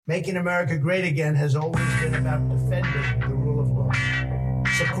Making America great again has always been about defending the rule of law,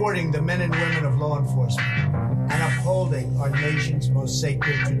 supporting the men and women of law enforcement, and upholding our nation's most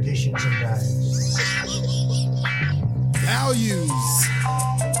sacred traditions and values. Values.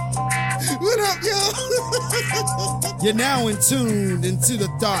 What up, y'all? You're now in tuned into the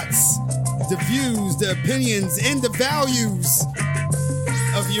thoughts, the views, the opinions, and the values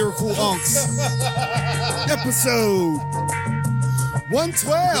of Your Cool Unks. Episode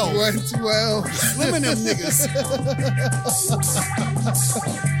 112. 112. Slimming them niggas.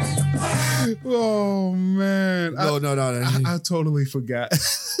 Oh, man. No. I totally forgot.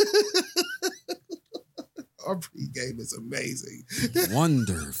 Our pregame is amazing.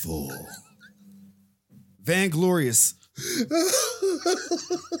 Wonderful. Vanglorious.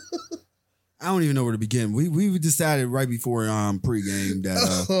 I don't even know where to begin. We decided right before pregame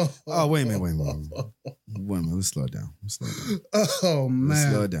that wait a minute. Let's slow it down. Oh man. Let's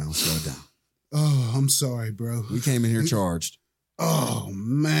slow it down. Oh, I'm sorry, bro. We came in here charged. Oh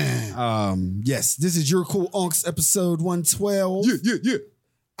man. Yes, this is Your Cool Unks episode 112. Yeah.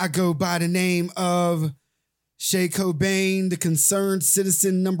 I go by the name of Shay Cobain, the concerned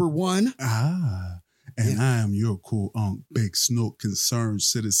citizen number 1. And I am your cool Unk, Big Snook, concerned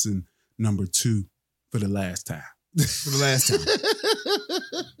citizen number 2 for the last time. This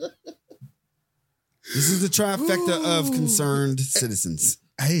is the trifecta of concerned citizens.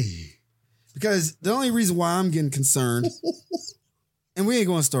 Hey. Because the only reason why I'm getting concerned, and we ain't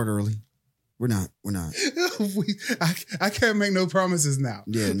going to start early. We're not. I can't make no promises now.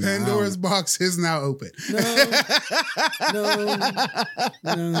 Yeah, no, Pandora's box is now open. No.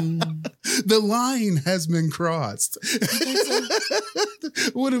 The line has been crossed.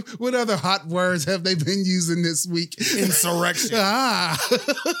 What other hot words have they been using this week? Insurrection.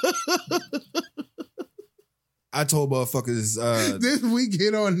 I told motherfuckers did we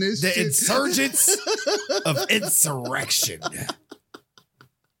get on this the shit? insurgents of insurrection.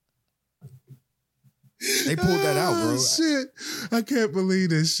 They pulled that out, bro. Shit. I can't believe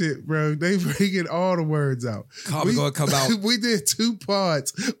this shit, bro. They bringing all the words out. We're going to come out. We did 2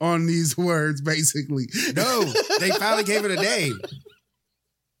 pods on these words, basically. No, they finally gave it a name.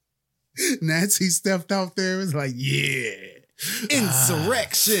 Nancy stepped out there and was like, yeah.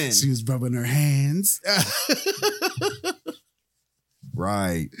 Insurrection. She was rubbing her hands.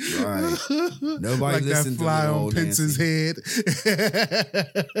 Right. Nobody like listened that fly to on Pence's head.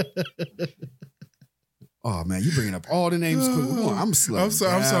 Oh man, you bringing up all the names quick. I'm slow. I'm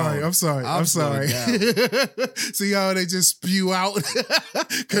sorry. See how they just spew out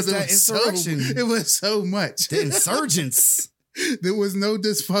because it was so much. The insurgents. There was no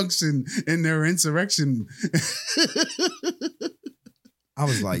dysfunction in their insurrection. I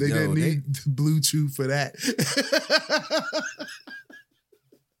was like, they didn't need Blue Chew for that.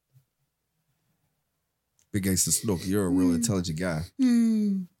 Big Gangsta Snook, you're a real intelligent guy.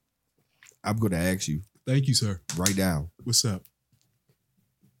 I'm going to ask you. Thank you, sir. Right now. What's up?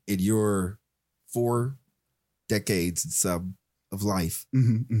 In your 4 decades and some of life,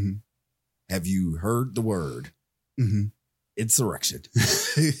 have you heard the word insurrection?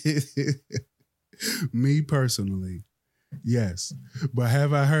 Me personally, yes. But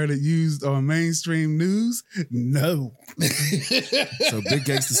have I heard it used on mainstream news? No. So Big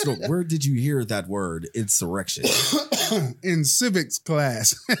Gangsta Snook, where did you hear that word insurrection? In civics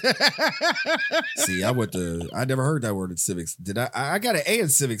class. See, I never heard that word in civics. Did I? I got an A in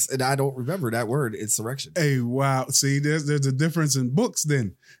civics, and I don't remember that word, insurrection. Hey, wow. See, there's a difference in books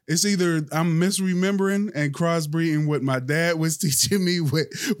then. It's either I'm misremembering and crossbreeding what my dad was teaching me with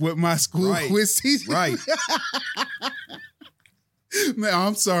what my school was teaching. Right. Man,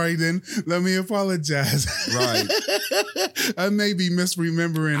 I'm sorry then. Let me apologize. Right. I may be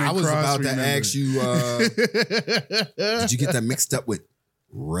misremembering and I was about to ask you, did you get that mixed up with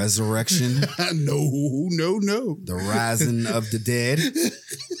resurrection? No. The rising of the dead?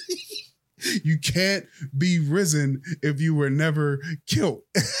 You can't be risen if you were never killed.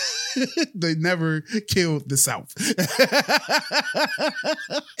 They never killed the South.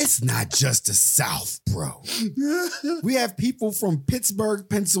 It's not just the South, bro. We have people from Pittsburgh,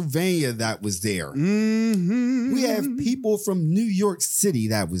 Pennsylvania that was there. Mm-hmm. We have people from New York City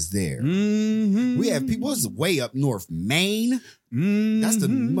that was there. Mm-hmm. We have people, this is way up north, Maine. Mm-hmm. That's the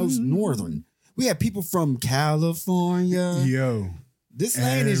most northern. We have people from California. Yo. This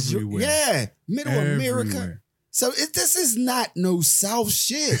land is, middle America. So this is not no South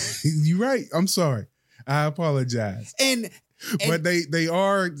shit. You're right. I'm sorry. I apologize. And But they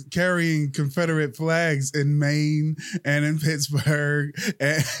are carrying Confederate flags in Maine and in Pittsburgh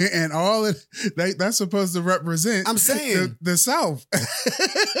and all of that's supposed to represent. I'm saying the South.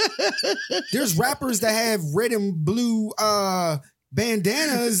 There's rappers that have red and blue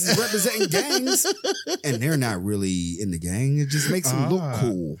bandanas representing gangs, and they're not really in the gang. It just makes them look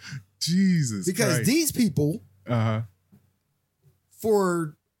cool. Jesus, because Christ. These people,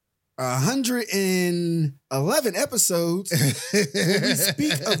 for 111 episodes, when we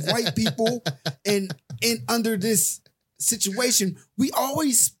speak of white people and under this situation, we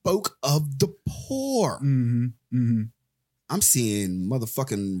always spoke of the poor. Mm-hmm. Mm-hmm. I'm seeing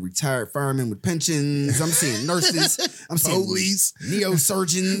motherfucking retired firemen with pensions. I'm seeing nurses. I'm seeing police,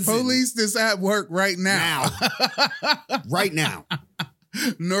 neosurgeons. Police that's at work right now. Right now.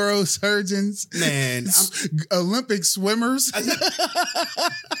 Neurosurgeons. Man. Olympic swimmers.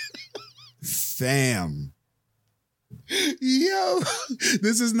 Fam. Yo,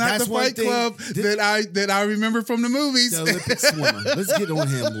 this is not the Fight Club that I remember from the movies. The Olympic swimmer. Let's get on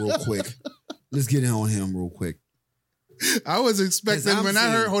him real quick. I was expecting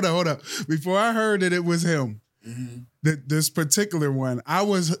I heard, hold up. Before I heard that it was him, this particular one,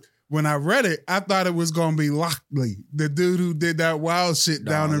 when I read it, I thought it was going to be Lockley, the dude who did that wild shit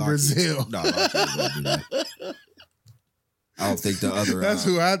down in Brazil. No, I don't think the other. That's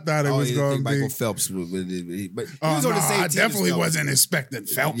who I thought it was going to be. Michael Phelps, but he was on the same team. I definitely wasn't expecting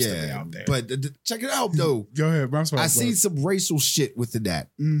Phelps to be out there. But check it out, though. Go ahead. I seen some racial shit with that.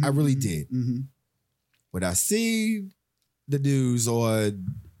 I really did. Mm-hmm. But I see the dudes on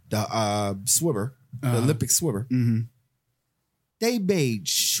the swimmer, the Olympic swimmer. Mm-hmm. They made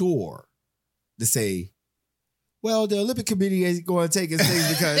sure to say, well, the Olympic Committee ain't going to take his things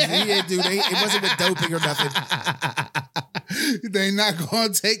because it wasn't with doping or nothing. They not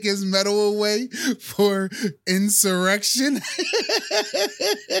going to take his medal away for insurrection.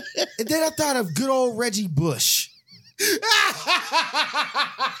 And then I thought of good old Reggie Bush.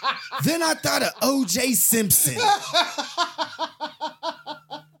 Then I thought of O.J. Simpson.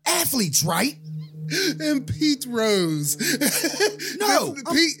 Athletes, right? And Pete Rose. No.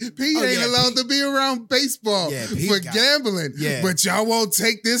 Pete ain't allowed to be around baseball for gambling. Yeah. But y'all won't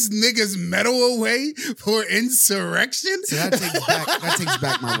take this nigga's medal away for insurrection? So that takes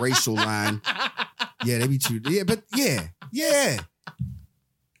back my racial line. Yeah, they be true. Yeah, but yeah.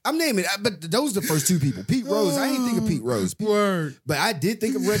 I'm naming it, but those are the first two people. Pete Rose, I ain't think of Pete Rose. Word. But I did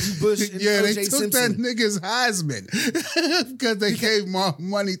think of Reggie Bush and they O.J. took Simpson. that nigga's Heisman because they gave more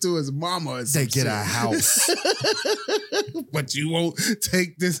money to his mama or something. They get a house. But you won't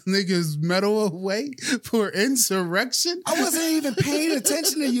take this nigga's medal away for insurrection? I wasn't even paying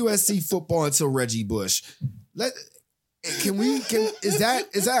attention to USC football until Reggie Bush. Is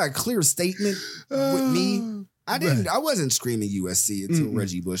that a clear statement with me? I wasn't screaming USC until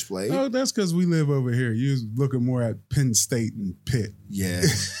Reggie Bush played. Oh, that's because we live over here. You was looking more at Penn State and Pitt. Yeah.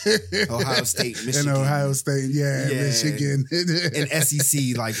 Ohio State, Michigan. And Ohio State, Michigan. And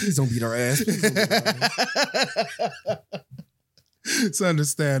SEC, like, please don't beat our ass. It's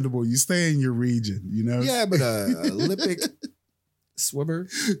understandable. You stay in your region, you know? Yeah, but Olympic swimmer.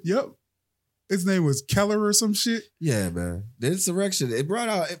 Yep. His name was Keller or some shit. Yeah, man. The insurrection. It brought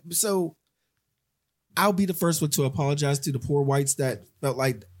out, so I'll be the first one to apologize to the poor whites that felt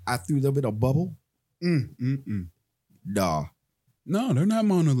like I threw them in a bubble. Nah. No, they're not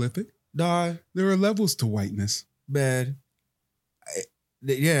monolithic. Nah. There are levels to whiteness. Man.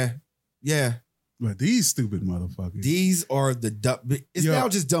 Yeah. But these stupid motherfuckers. These are the dumb. It's now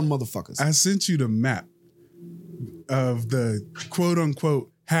just dumb motherfuckers. I sent you the map of the quote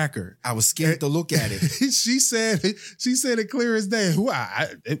unquote hacker. I was scared to look at it. She said it clear as day.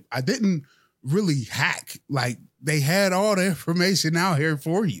 I didn't really hack. Like, they had all the information out here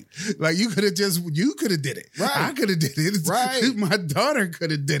for you. Like, you could have did it. Right. I could have did it. Right. My daughter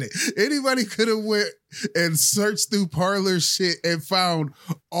could have did it. Anybody could have went and searched through Parler shit and found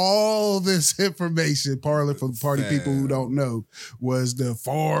all this information. Parler, for the party people who don't know, was the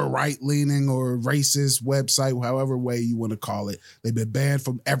far right-leaning or racist website, however way you want to call it. They've been banned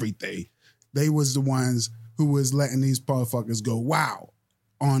from everything. They was the ones who was letting these motherfuckers go wow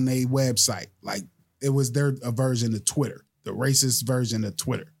on their website. Like, it was their version of Twitter, the racist version of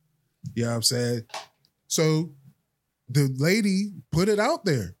Twitter. You know what I'm saying? So the lady put it out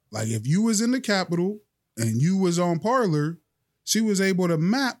there. Like, if you was in the Capitol and you was on Parler, she was able to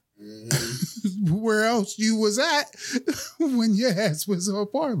map where else you was at when your ass was on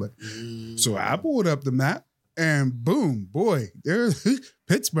Parler. So I pulled up the map and boom, boy,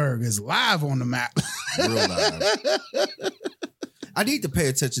 Pittsburgh is live on the map. Real live. I need to pay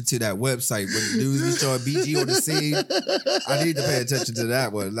attention to that website when the news is showing BG on the scene. I need to pay attention to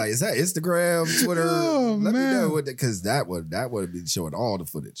that one. Like, is that Instagram, Twitter? Let me know because that would be showing all the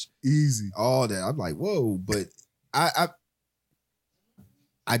footage, easy, all that. I'm like, whoa, but I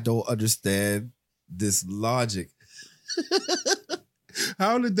don't understand this logic.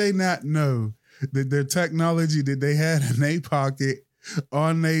 How did they not know that their technology that they had in their pocket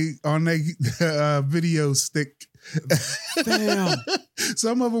on their video stick? Damn.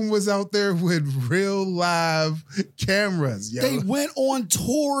 Some of them was out there with real live cameras. Yo. They went on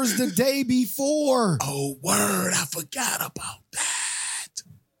tours the day before. Oh, word. I forgot about that.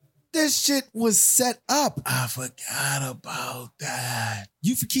 This shit was set up. I forgot about that.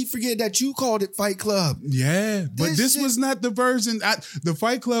 You keep forgetting that you called it Fight Club. Yeah, but this was not the version. The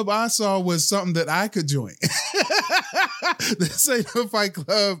Fight Club I saw was something that I could join. This ain't the Fight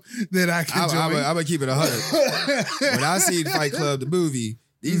Club that I could join. I'm going to keep it 100. When I seen Fight Club, the movie,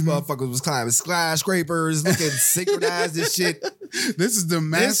 these motherfuckers was climbing skyscrapers, looking synchronized and shit. This is the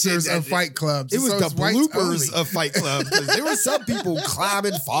masters of Fight Clubs. It was the bloopers of Fight Club. Because there were some people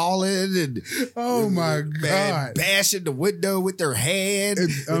climbing, falling, and oh my God, bashing the window with their hand.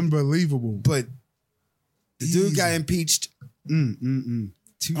 It's unbelievable. But the dude got impeached. 2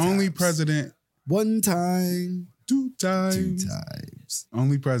 Only times. President. 1 time. 2 times. 2 times.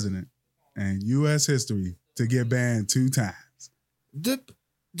 Only president in U.S. history to get banned 2 times.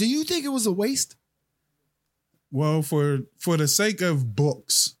 Do you think it was a waste? Well, for the sake of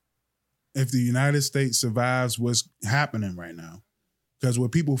books, if the United States survives what's happening right now, because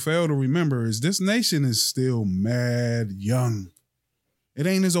what people fail to remember is this nation is still mad young. It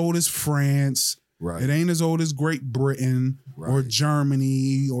ain't as old as France. Right. It ain't as old as Great Britain or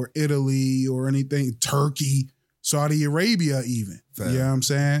Germany or Italy or anything, Turkey, Saudi Arabia even. Fair. You know what I'm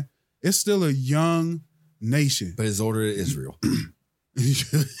saying? It's still a young nation. But it's older than Israel.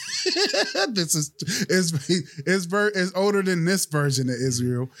 This is older than this version of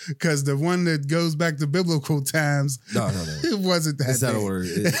Israel, because the one that goes back to biblical times, no. It wasn't that. It's not older.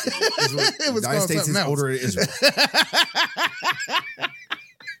 It was United States is else. older than Israel.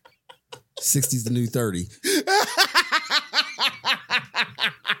 60's the new 30. Shout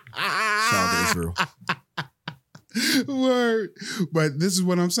out to Israel. Word. But this is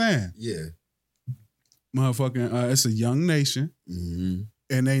what I'm saying. Yeah. Motherfucking, it's a young nation, and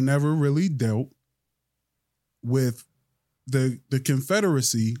they never really dealt with the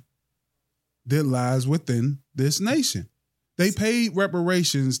Confederacy that lies within this nation. They paid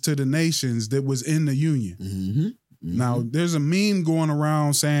reparations to the nations that was in the Union. Now, there's a meme going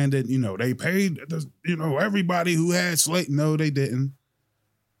around saying that, they paid, everybody who had slaves. No, they didn't.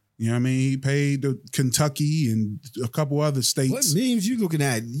 You know what I mean? He paid Kentucky and a couple other states. What memes you looking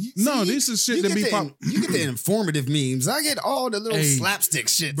at? This is shit that be pop. You get the informative memes. I get all the little slapstick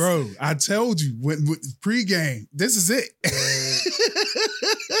shit. Bro, I told you, when pregame, this is it.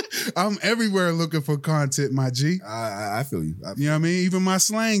 I'm everywhere looking for content, my G. I feel you. You know what I mean? Even my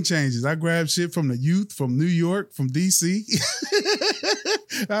slang changes. I grab shit from the youth, from New York, from DC.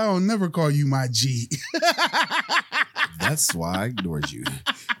 I don't never call you my G. That's why I ignored you.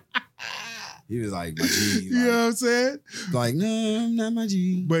 He was like, my G. You know what I'm saying? Like, no, I'm not my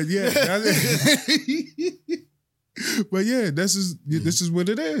G. But yeah. But yeah, this is what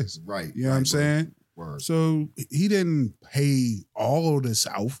it is. Right. You know what I'm saying? Word. So he didn't pay all of the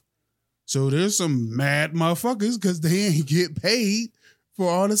South. So there's some mad motherfuckers because they ain't get paid for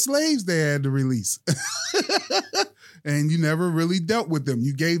all the slaves they had to release. And you never really dealt with them.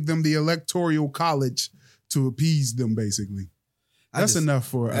 You gave them the electoral college to appease them, basically. That's enough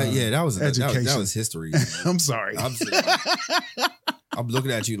for that was education. That was history. I'm sorry. I'm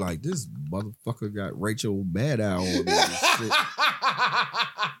looking at you like this motherfucker got Rachel Maddow on this shit.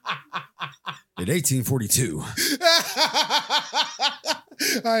 In 1842.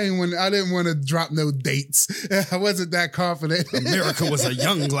 I didn't want to drop no dates. I wasn't that confident. America was a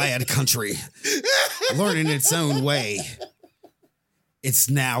young lad country, learning its own way. It's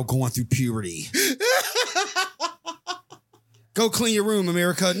now going through puberty. Go clean your room,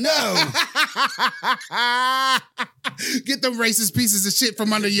 America. No. Get them racist pieces of shit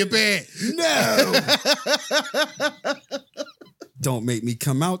from under your bed. No. Don't make me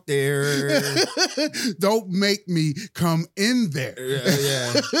come out there. Don't make me come in there.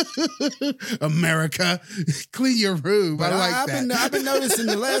 Yeah. America, clean your room. But I've been noticing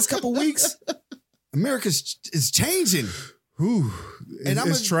the last couple weeks, America is changing. Whew. And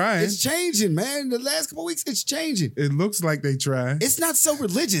It's trying. It's changing, man. The last couple of weeks, it's changing. It looks like they try. It's not so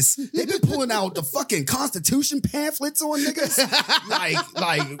religious. They've been pulling out the fucking Constitution pamphlets on niggas.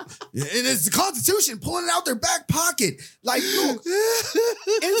 and it's the Constitution pulling it out their back pocket. Like, look,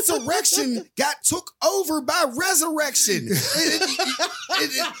 insurrection got took over by resurrection.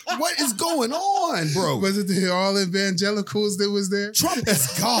 What is going on, bro? Was it all evangelicals that was there? Trump is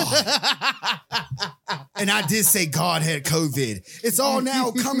God. And I did say God had COVID. It's all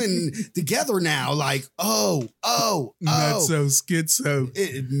now coming together now. Like, oh. Not so schizo.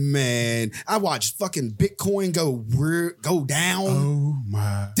 Man, I watched fucking Bitcoin go down. Oh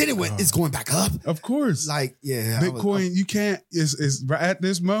my. Then it's going back up. Of course. Like, yeah. Bitcoin, you can't, is at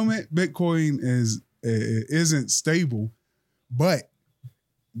this moment, Bitcoin isn't stable. But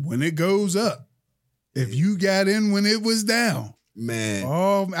when it goes up, if you got in when it was down, man.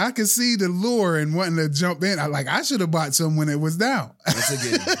 Oh, I can see the lure and wanting to jump in. I should have bought some when it was get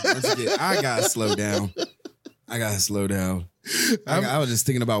once again, I gotta slow down. I was just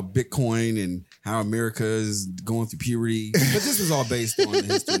thinking about Bitcoin and how America is going through puberty. But this was all based on the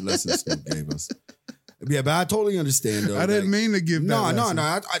history lessons Snoop gave us. Yeah, but I totally understand though. I didn't mean to give that lesson. No.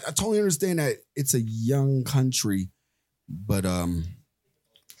 I totally understand that it's a young country, but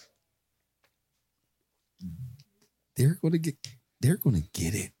they're gonna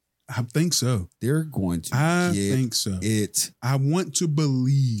get it. I think so. They're going to think so. It. I want to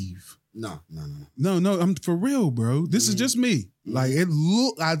believe. No. No, I'm for real, bro. This is just me. Like it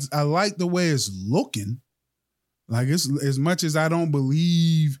look I like the way it's looking. Like it's as much as I don't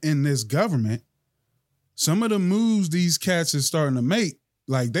believe in this government, some of the moves these cats are starting to make,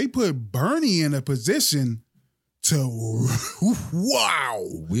 like they put Bernie in a position to wow.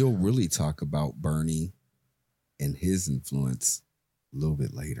 We'll really talk about Bernie and his influence a little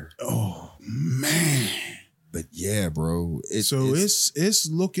bit later. Oh man. But yeah, bro. It's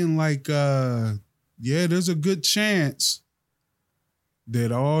looking like there's a good chance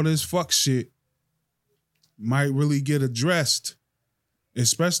that all this fuck shit might really get addressed.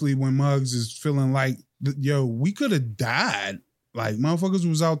 Especially when Muggs is feeling like, yo, we could have died. Like motherfuckers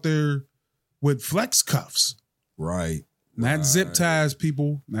was out there with flex cuffs. Right. Not zip ties,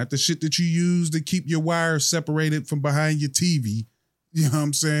 people. Not the shit that you use to keep your wires separated from behind your TV. You know what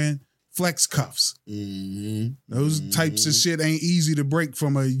I'm saying? Flex cuffs. Mm-hmm. Those types of shit ain't easy to break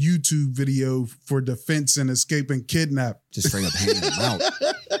from a YouTube video for defense and escaping kidnap. Just straight up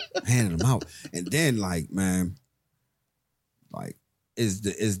handing them out. And then like, man, like as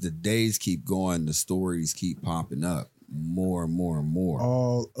the days keep going, the stories keep popping up more and more and more.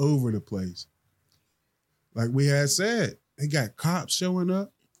 All over the place. Like we had said, they got cops showing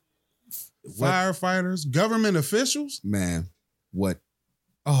up, firefighters, government officials. Man, what?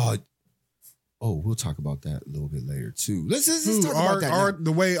 Oh, we'll talk about that a little bit later too. Let's talk about that.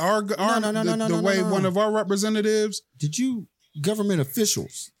 The way one of our representatives. Did you government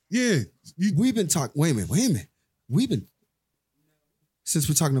officials? Yeah, we've been talking. Wait a minute. We've been since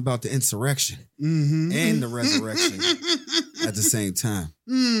we're talking about the insurrection and the resurrection at the same time.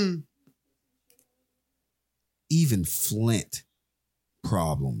 Even Flint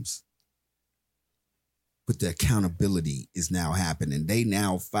problems. But the accountability is now happening. They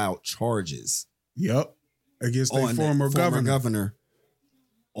now filed charges. Yep. Against their former governor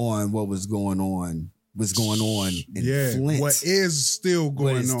on what was going on in Flint. What is still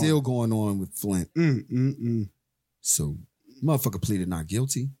going on with Flint. So motherfucker pleaded not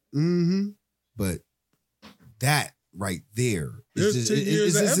guilty. But that right there is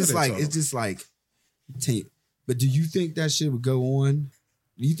just like 10. But do you think that shit would go on?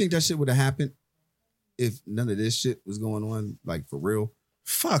 Do you think that shit would have happened if none of this shit was going on, like for real?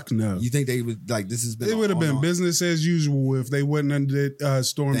 Fuck no. You think they would like this has been? It would have been business as usual if they wouldn't have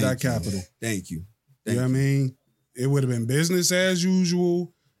stormed that Capitol. Thank you. You know what I mean? It would have been business as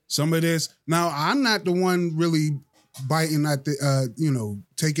usual. Some of this. Now, I'm not the one really biting at the,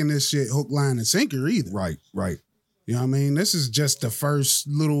 taking this shit hook, line, and sinker either. Right. You know what I mean? This is just the first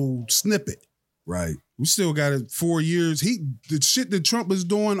little snippet. Right. We still got it 4 years. The shit that Trump is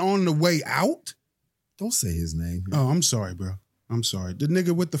doing on the way out. Don't say his name. Oh, I'm sorry, bro. I'm sorry. The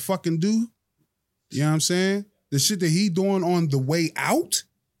nigga with the fucking do. You know what I'm saying? The shit that he doing on the way out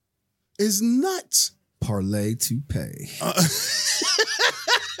is nuts. Parlay to pay.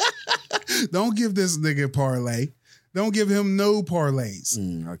 Don't give this nigga parlay. Don't give him no parlays.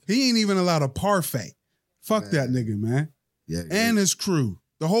 Okay. He ain't even allowed a parfait. Fuck that nigga, man. Yeah. And his crew.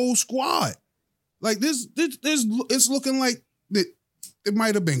 The whole squad. Like this it's looking like that it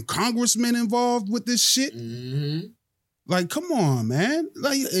might have been congressmen involved with this shit. Like, come on, man.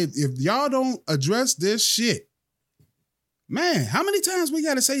 Like, if y'all don't address this shit, Man, how many times we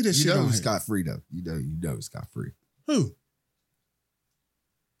got to say this You shit know on he's here? scot-free, though. You know he's scot-free. Who?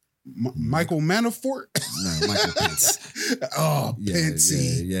 Michael Manafort? No, Michael Pence. Oh, Yeah,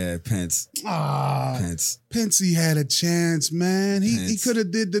 Pensy. yeah, Pence. Pence. Pensy had a chance, man. He Pence. could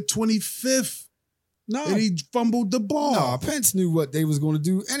have did the 25th. No, And he fumbled the ball. no, Pence knew what they was going to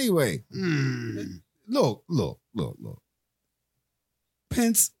do anyway. Mm. Look.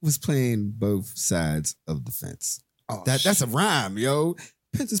 Pence was playing both sides of the fence. Oh, That's a rhyme, yo.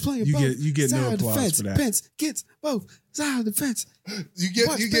 Pence is playing You both get sides no of the applause fence. for that. Pence gets both sides of the fence. You get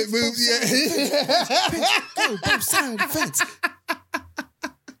moved, Pence, go both sides of the fence.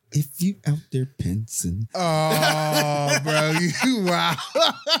 If you out there pensing. Oh, bro, you wow.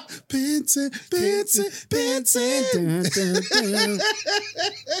 Pensy. Dun, dun, dun.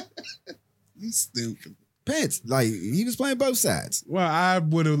 You stupid. Pence, like he was playing both sides. Well,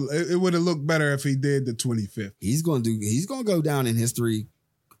 it would have looked better if he did the 25th. He's gonna go down in history.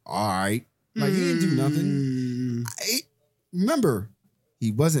 All right. Like he didn't do nothing. Remember,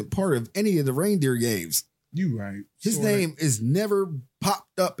 he wasn't part of any of the reindeer games. You right. His Sorta. name is never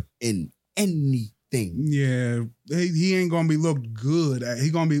popped up in anything. Yeah, he ain't gonna be looked good.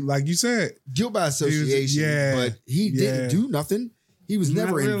 He gonna be like you said. Guilt by association, but he didn't do nothing. He was Not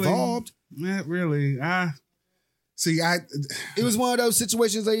never really. involved. Not really. It was one of those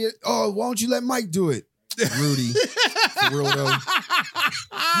situations like, oh, why don't you let Mike do it? Rudy. For real though.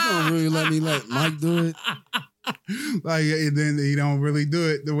 You don't really let Mike do it? like, and then he don't really do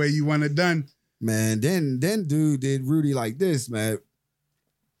it the way you want it done. Man, then dude did Rudy like this, man.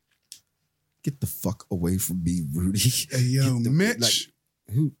 Get the fuck away from me, Rudy. Hey, yo, Mitch.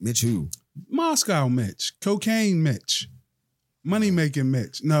 Who? Mitch who? Moscow Mitch. Cocaine Mitch. Money making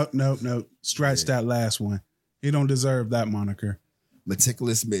Mitch. No. Scratch that last one. He don't deserve that moniker.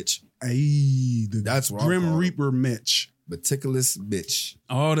 Meticulous Mitch. Hey, That's what I Grim call him. Reaper Mitch. Meticulous Mitch.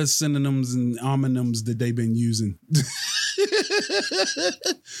 All the synonyms and homonyms that they've been using.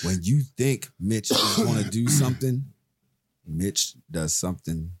 When you think Mitch is going to do something, Mitch does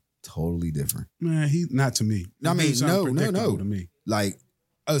something totally different. Man, he not to me. I mean, He sound no. predictable to me. Like,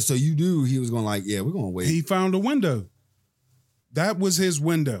 oh, so you knew he was going to like, yeah, we're going to wait. He found a window. That was his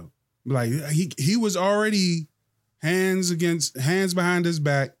window. Like he was already hands behind his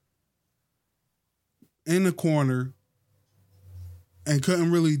back in the corner and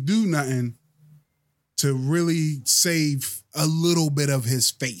couldn't really do nothing to really save a little bit of his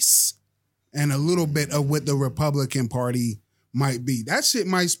face and a little bit of what the Republican Party might be. That shit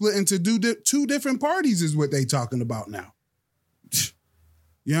might split into two different parties is what they talking about now.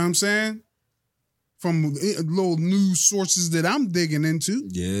 You know what I'm saying? From little news sources that I'm digging into.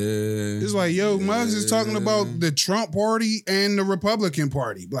 Yeah. It's like, yo, Muggs is talking about the Trump party and the Republican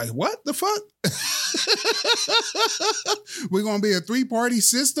Party. Like, what the fuck? We're going to be a 3-party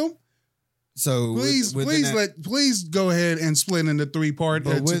system? So please go ahead and split into 2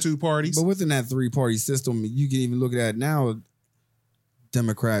 parties. But within that 3-party system, you can even look at it now.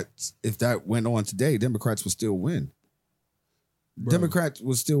 Democrats, if that went on today, Democrats will still win. Bro. Democrats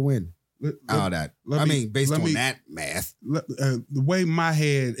will still win. Based on that math. The way my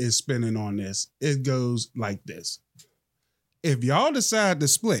head is spinning on this, it goes like this. If y'all decide to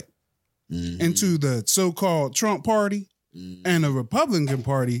split into the so-called Trump party and the Republican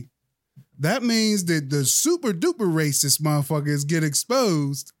Party, that means that the super duper racist motherfuckers get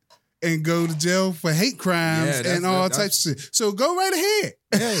exposed and go to jail for hate crimes and all types of shit. So go right ahead.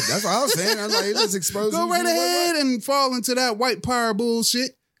 Yeah, that's what I was saying. I was like, let's expose Go right ahead and fall into that white power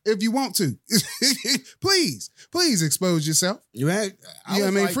bullshit if you want to. Please expose yourself.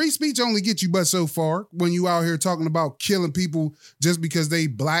 Free speech only gets you but so far when you out here talking about killing people just because they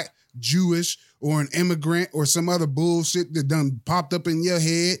black, Jewish, or an immigrant or some other bullshit that done popped up in your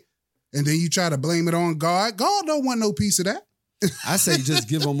head. And then you try to blame it on God. God don't want no piece of that. I say just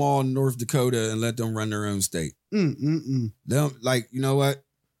give them all North Dakota and let them run their own state. Them, like, you know what?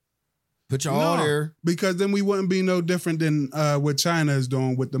 Put y'all all there. Because then we wouldn't be no different than what China is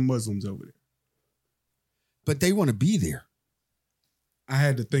doing with the Muslims over there. But they want to be there. I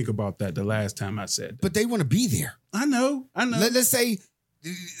had to think about that the last time I said that. But they want to be there. I know. Let's say,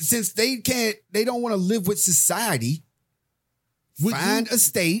 since they don't want to live with society, find a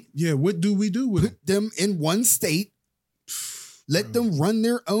state. Yeah, what do we do with Put them in one state. Let them run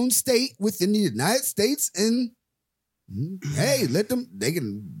their own state within the United States and hey, they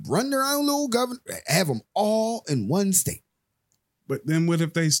can run their own little government, have them all in one state. But then what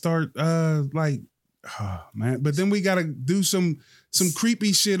if they start but then we got to do some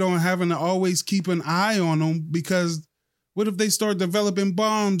creepy shit on having to always keep an eye on them, because what if they start developing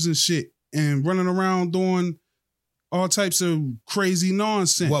bombs and shit and running around doing all types of crazy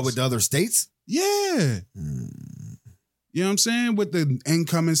nonsense. What, with the other states? Yeah. You know what I'm saying? With the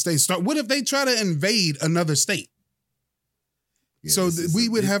incoming states. What if they try to invade another state? Yeah, so we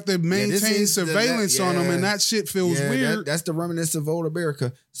would have to maintain surveillance on them, and that shit feels weird. That's the reminiscence of old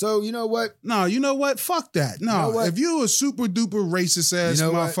America. So you know what? No, you know what? Fuck that. No, you know if you a super duper racist ass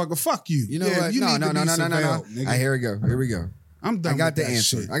motherfucker, fuck you. You know what? No. Here we go. I'm done. I got with the that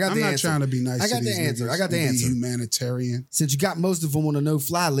answer. shit. I got I'm the not answer. trying to be nice. I got to these the answer. niggas I got the and be answer. Humanitarian. Since you got most of them on a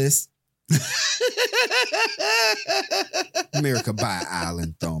no-fly list, America buy an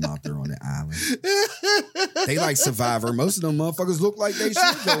island, throw them out there on the island. They like Survivor. Most of them motherfuckers look like they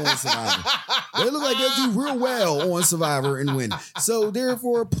should go on Survivor. They look like they'll do real well on Survivor and win. So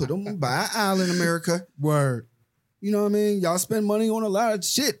therefore, put them by an island, America. Word. You know what I mean? Y'all spend money on a lot of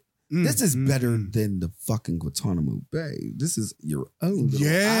shit. This is better than the fucking Guantanamo Bay. This is your own little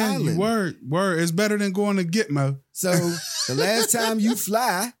island. Word. It's better than going to Gitmo. So the last time you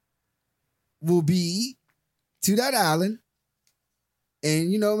fly will be to that island.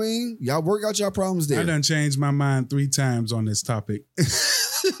 And you know what I mean? Y'all work out your problems there. I done changed my mind 3 times on this topic.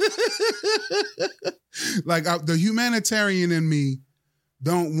 Like the humanitarian in me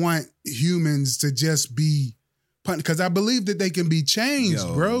don't want humans to just be because I believe that they can be changed,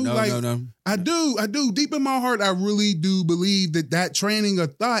 bro. No. I do. Deep in my heart, I really do believe that training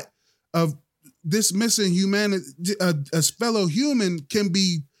of thought of dismissing humanity, a fellow human can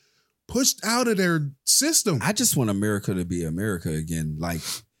be pushed out of their system. I just want America to be America again. Like,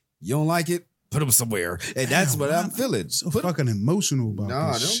 you don't like it? Put them somewhere. And that's what I'm feeling. So fucking emotional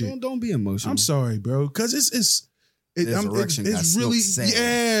about this shit. Don't be emotional. I'm sorry, bro. Because it's really,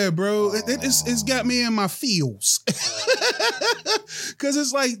 yeah, bro. It's got me in my feels. Because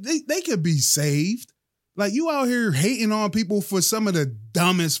it's like they could be saved. Like, you out here hating on people for some of the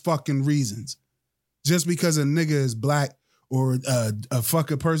dumbest fucking reasons. Just because a nigga is black or a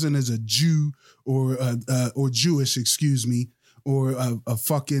fucking person is a Jew or Jewish, excuse me, or a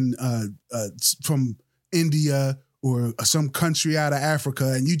fucking from India or some country out of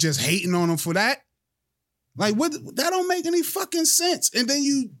Africa, and you just hating on them for that. Like, what? That don't make any fucking sense. And then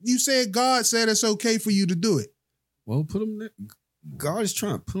you said God said it's okay for you to do it. Well, put them there. God is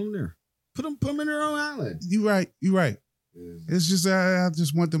Trump. Put them there. Put them in their own island. You right. It's just I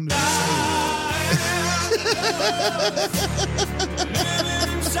just want them to be saved.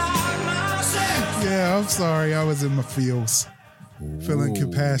 Yeah, I'm sorry. I was in my feels. Feeling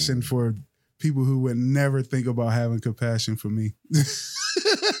compassion for people who would never think about having compassion for me.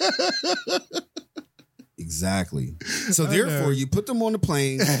 Exactly. So therefore, you put them on the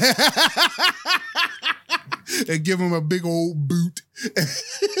plane and give them a big old boot.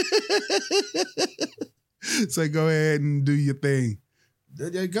 So go ahead and do your thing. There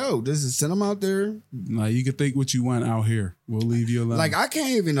you go. Just send them out there. No, you can think what you want out here. We'll leave you alone. Like, I can't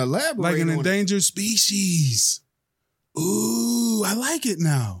even elaborate. Like an endangered species. Ooh, I like it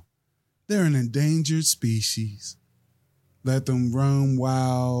now. They're an endangered species. Let them roam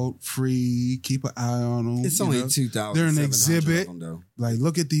wild, free, keep an eye on them. It's only 2,000. They're an exhibit. Like,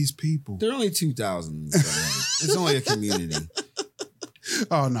 look at these people. They're only 2,000. It's only a community.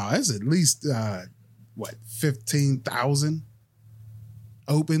 Oh, no. It's at least, 15,000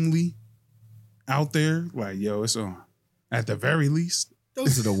 openly out there. Like, yo, it's on. At the very least.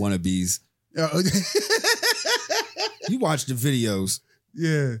 Those are the wannabes. You watch the videos.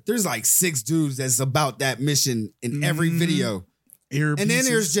 Yeah. There's like 6 dudes that's about that mission in every video. And then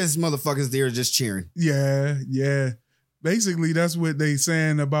there's just motherfuckers there just cheering. Yeah. Basically, that's what they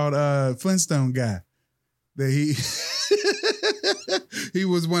saying about Flintstone guy. That he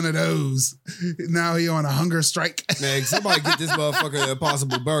was one of those. Now he on a hunger strike. Man, somebody get this motherfucker an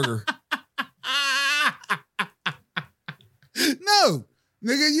Impossible Burger. No.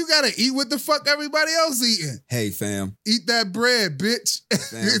 Nigga, you gotta eat what the fuck everybody else eating. Hey, fam. Eat that bread, bitch.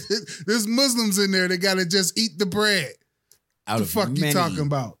 There's Muslims in there that gotta just eat the bread. What the fuck you talking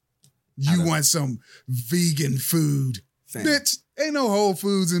about? You want some vegan food. Fam. Bitch, ain't no Whole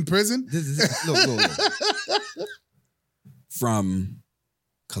Foods in prison. Look. From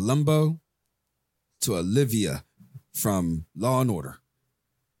Columbo to Olivia from Law and Order.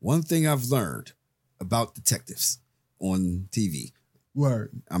 One thing I've learned about detectives on TV.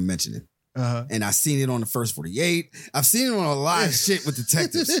 Word. I'm mentioning. And I've seen it on the First 48. I've seen it on a lot of shit with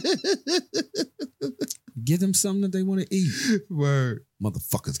detectives. Give them something that they want to eat. Word.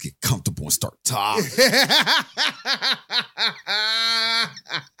 Motherfuckers get comfortable and start talking.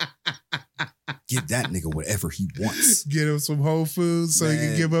 Give that nigga whatever he wants. Get him some Whole Foods so he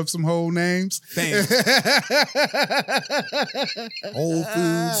can give up some whole names. Fam. Whole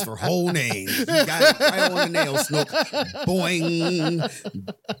Foods for whole names. You got it right on the nail, Snook. Boing.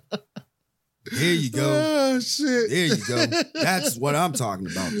 There you go. Oh, shit. There you go. That's what I'm talking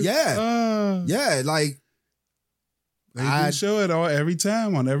about. Yeah. Yeah, like. They do show it all every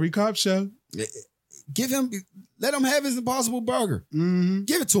time on every cop show. Let him have his Impossible Burger. Mm-hmm.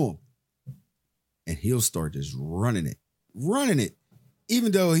 Give it to him. And he'll start just running it.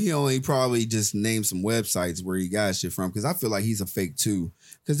 Even though he only probably just named some websites where he got shit from. Because I feel like he's a fake too.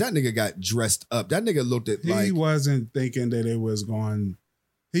 Because that nigga got dressed up. That nigga looked at like. He wasn't thinking that it was going.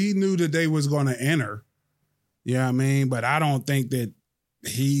 He knew that they was going to enter. You know what I mean? But I don't think that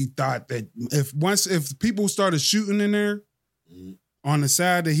he thought that if people started shooting in there on the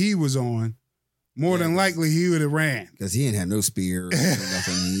side that he was on, more than likely he would have ran. Because he didn't have no spear or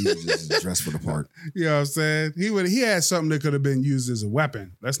nothing. He was just dressed for the part. You know what I'm saying? He had something that could have been used as a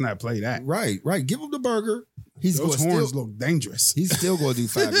weapon. Let's not play that. Right. Give him the burger. Those horns look dangerous. He's still going to do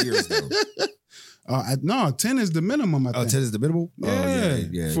 5 years though. No, 10 is the minimum. I think. 10 is the minimum.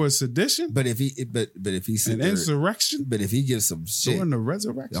 Yeah. For sedition. But if he said insurrection. But if he gives some shit during the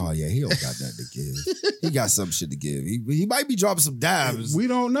resurrection. Oh yeah, he don't got that to give. He got some shit to give. He might be dropping some dimes. We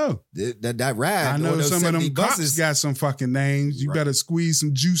don't know. That ride. I know some of them cops got some fucking names. You better squeeze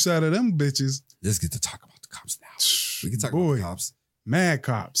some juice out of them bitches. Let's get to talk about the cops now. We can talk about the cops. Mad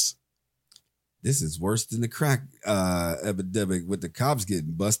cops. This is worse than the crack epidemic with the cops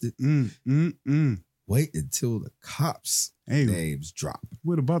getting busted. Wait until the cops' names drop.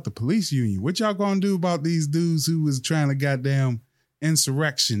 What about the police union? What y'all gonna do about these dudes who was trying to goddamn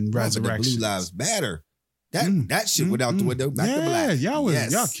insurrection, resurrection? Blue Lives Matter. That shit went out the window. Back to black.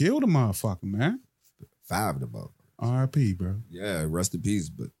 Y'all killed a motherfucker, man. 5 of them up. R.I.P., bro. Yeah, rest in peace.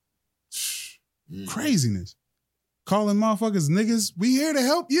 But craziness. Calling motherfuckers niggas. We here to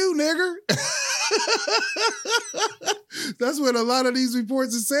help you, nigger. That's what a lot of these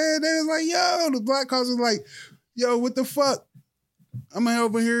reports are saying. They was like, yo, the black cops was like, yo, what the fuck? I'm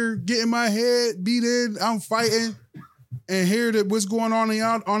over here getting my head beat in. I'm fighting. And here that what's going on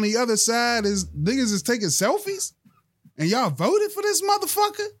the other side is niggas is taking selfies. And y'all voted for this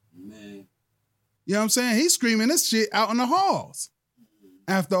motherfucker? Man. You know what I'm saying? He's screaming this shit out in the halls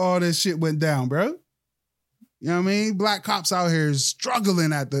after all this shit went down, bro. You know what I mean? Black cops out here is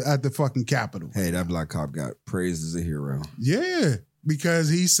struggling at the fucking Capitol. Hey, that black cop got praised as a hero. Yeah, because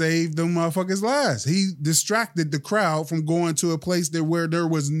he saved them motherfuckers' lives. He distracted the crowd from going to a place where there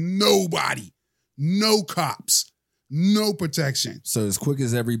was nobody, no cops, no protection. So as quick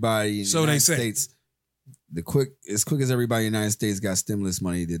as everybody in the United States, as quick as everybody in the United States got stimulus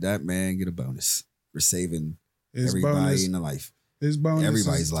money, did that man get a bonus for saving everybody in the life? His bonus,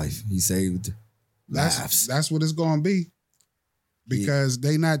 everybody's life. He saved. That's what it's going to be. Because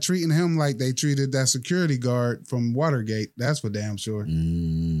they not treating him like they treated that security guard from Watergate. That's for damn sure. I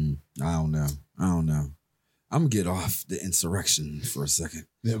don't know. I'm going to get off the insurrection for a second.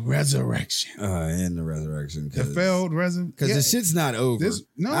 The resurrection. And the resurrection. The failed resurrection. Because the shit's not over.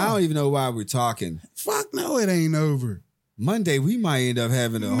 I don't even know why we're talking. Fuck no, it ain't over. Monday, we might end up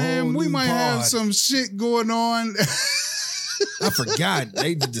having a whole new we might have some shit going on. I forgot.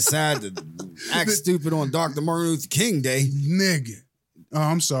 They decided to act stupid on Dr. Martin Luther King Day. Nigga. Oh,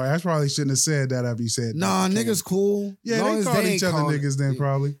 I'm sorry. I probably shouldn't have said that after you said that. Nah, niggas cool. Yeah, they called each other niggas then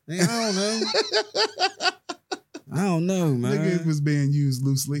probably. I don't know. I don't know, man. Nigga was being used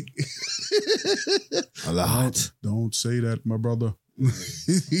loosely. A lot. Don't say that, my brother.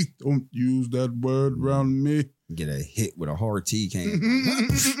 Don't use that word around me. Get a hit with a hard T can.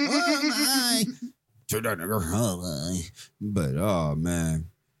 But oh man,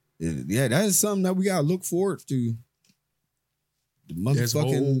 that is something that we gotta look forward to. The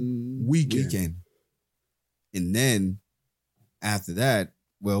motherfucking weekend. And then after that,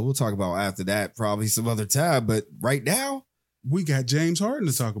 well, we'll talk about after that probably some other time. But right now, we got James Harden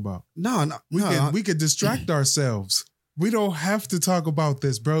to talk about. We could distract ourselves. We don't have to talk about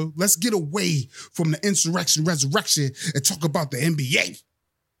this, bro. Let's get away from the insurrection, resurrection, and talk about the NBA.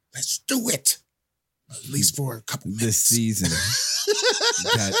 Let's do it. At least for a couple minutes. This season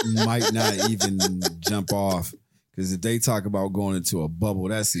that might not even jump off. Because if they talk about going into a bubble,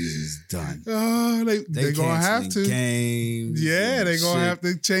 that season's done. Oh, they're going to have to. Games. Yeah, they're going to have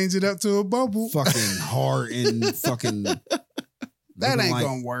to change it up to a bubble. Fucking Harden, fucking. That ain't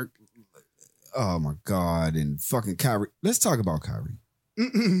going to work. Oh, my God. And fucking Kyrie. Let's talk about Kyrie. What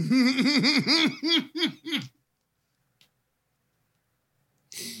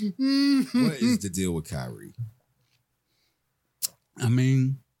is the deal with Kyrie? I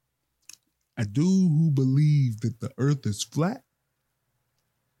mean, a dude who believes that the earth is flat,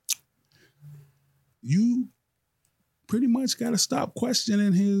 you pretty much got to stop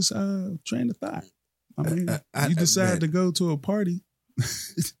questioning his train of thought. I mean, you decide to go to a party.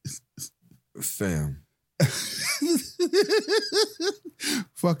 Fam.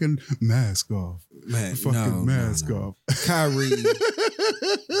 Fucking mask off. Man, fucking mask off. Kyrie,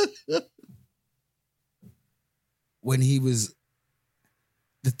 when he was,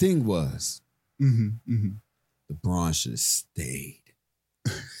 the thing was, LeBron should have stayed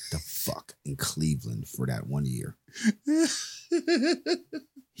the fuck in Cleveland for that 1 year.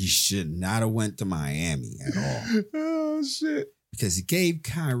 He should not have went to Miami at all. Oh, shit. Because he gave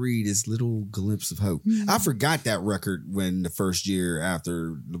Kyrie this little glimpse of hope. I forgot that record when the first year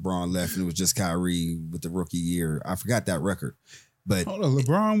after LeBron left and it was just Kyrie with the rookie year. I forgot that record. But hold on,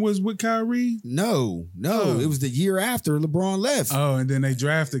 LeBron was with Kyrie? No. It was the year after LeBron left. Oh, and then they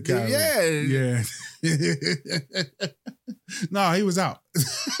drafted Kyrie. Yeah. No, he was out.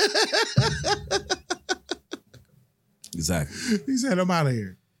 Exactly. He said, I'm out of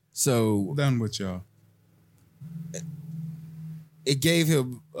here. So done with y'all. It gave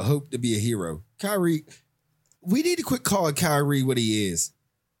him hope to be a hero. Kyrie, we need to quit calling Kyrie what he is.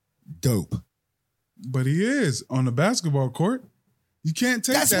 Dope. But he is on the basketball court. You can't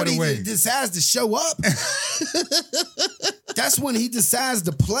take that away. That's when he decides to show up. That's when he decides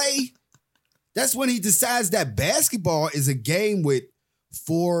to play. That's when he decides that basketball is a game with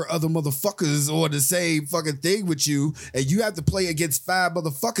 4 other motherfuckers on the same fucking thing with you, and you have to play against 5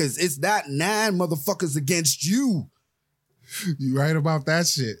 motherfuckers. It's not 9 motherfuckers against you. You right about that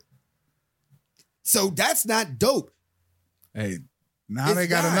shit. So that's not dope. Hey, now they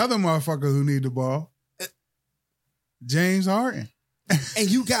got another motherfucker who need the ball. James Harden. And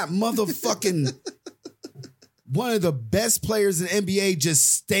you got motherfucking one of the best players in the NBA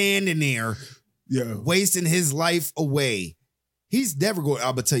just standing there, wasting his life away. He's never going.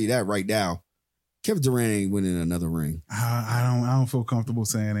 I'm gonna tell you that right now. Kevin Durant ain't winning another ring. I don't feel comfortable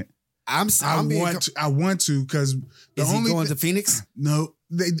saying it. I want to because is he going to Phoenix? No,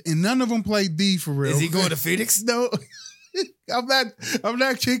 and none of them play D for real. Is he going to Phoenix? No, I'm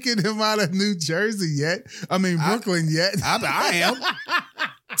not kicking him out of New Jersey yet. I mean Brooklyn yet. I am.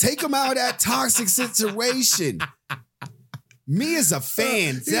 Take him out of that toxic situation. Me as a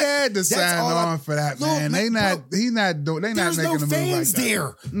fan, he had to sign on for that, man. They not making a move like that. There's no fans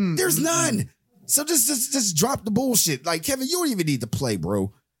there. There's none. So just drop the bullshit. Like Kevin, you don't even need to play,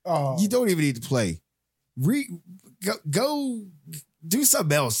 bro. Oh. You don't even need to play. Go do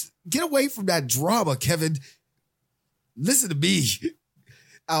something else. Get away from that drama, Kevin. Listen to me.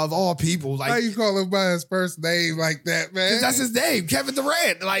 Out of all people, like how you call him by his first name like that, man? That's his name, Kevin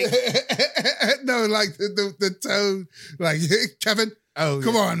Durant. Like no, like the tone, like Kevin. Oh,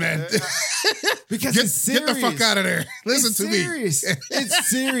 come on, man. Because it's serious. Get the fuck out of there. Listen to me. It's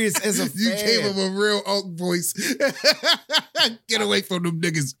serious as a fan. You gave him a real oak voice. Get away from them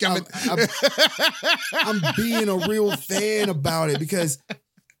niggas, Kevin. I'm being a real fan about it because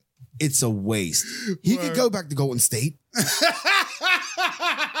it's a waste. He could go back to Golden State.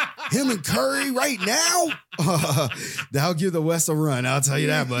 Him and Curry right now, that'll give the West a run. I'll tell you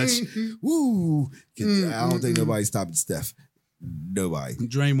that much. Woo! I don't think nobody's stopping Steph. Nobody.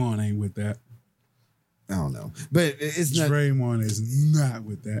 Draymond ain't with that. I don't know, but it's not. Draymond is not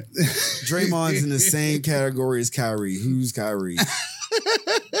with that. Draymond's in the same category as Kyrie. Who's Kyrie?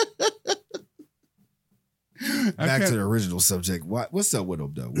 Back to the original subject. What's up with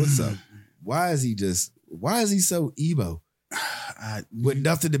him though? What's up? Why is he so emo? With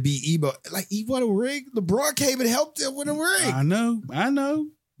nothing to be emo. Like he won a ring. LeBron came and helped him win a ring. I know.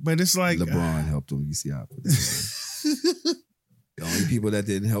 But it's like LeBron helped him. You see how I put it. The only people that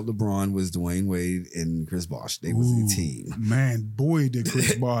didn't help LeBron was Dwayne Wade and Chris Bosh. They was a team. Man, boy, did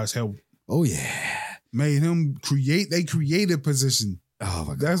Chris Bosh help. Oh yeah. Made him they created position. Oh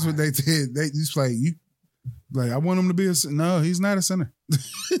my God. That's what they did. They just I want him to be no, he's not a center.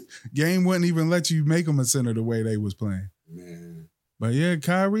 Game wouldn't even let you make him a center the way they was playing. Man. But yeah,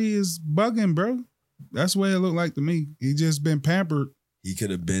 Kyrie is bugging, bro. That's the way it looked like to me. He just been pampered. He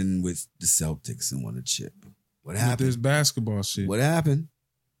could have been with the Celtics and won a chip. What happened? With this basketball shit. What happened?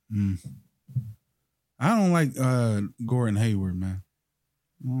 I don't like Gordon Hayward, man.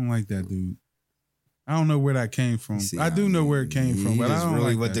 I don't like that dude. I don't know where that came from. I do know where it came from, but I don't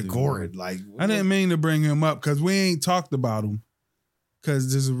really like with that the dude. Gordon. Like I didn't mean to bring him up because we ain't talked about him.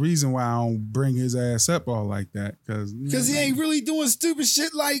 Because there's a reason why I don't bring his ass up all like that. Because he ain't really doing stupid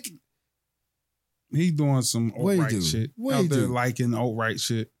shit like. He doing some alt-right shit. What out he there do? liking alt-right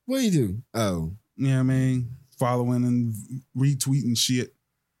shit. What do you do? Oh. You know what I mean? Following and retweeting shit.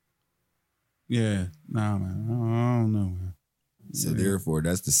 Yeah. Nah, man. I don't know, man. So therefore,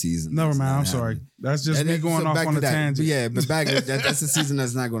 that's the season. Never that's mind. not I'm sorry. happening. That's just me going off back on to a that. tangent. Yeah, but back that's the season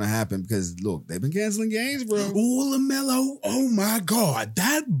that's not going to happen because look, they've been canceling games, bro. Oh, LaMelo. Oh my God,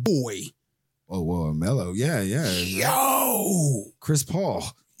 that boy. Oh, well, Melo. Yeah. Yo. Chris Paul.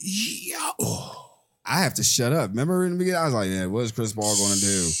 Yo. I have to shut up. Remember in the beginning, I was like, yeah, what is Chris Paul going to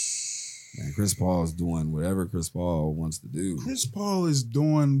do? Man, Chris Paul is doing whatever Chris Paul wants to do. Chris Paul is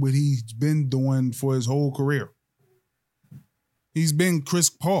doing what he's been doing for his whole career. He's been Chris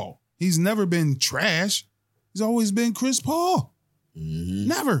Paul. He's never been trash. He's always been Chris Paul. Mm-hmm.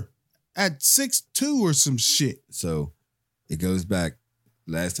 Never. At 6'2" or some shit. So it goes back.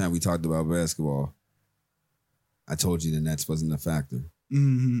 Last time we talked about basketball, I told you the Nets wasn't a factor.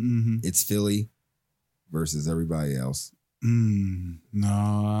 It's Philly versus everybody else. No,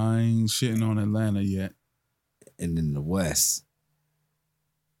 I ain't shitting on Atlanta yet. And in the West,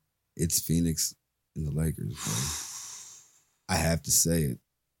 it's Phoenix and the Lakers, bro. I have to say it.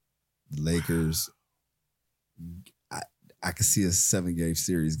 The Lakers, I could see a 7-game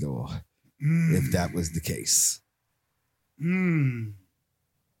series go on if that was the case.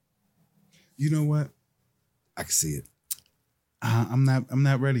 You know what? I can see it. I'm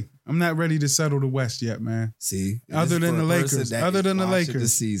not ready. I'm not ready to settle the West yet, man. See? Other than the Lakers. Other than the Lakers. The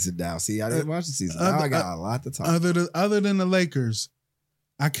season now. See, I didn't watch the season. Now I got a lot to talk about. Other than the Lakers,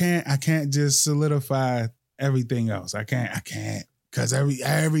 I can't just solidify everything else. I can't. Because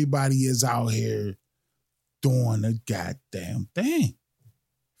everybody is out here doing the goddamn thing.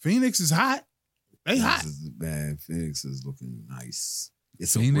 Phoenix is hot. They hot. Man, Phoenix is looking nice.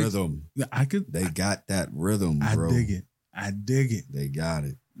 It's Phoenix, a rhythm. They I got that rhythm, bro. I dig it. They got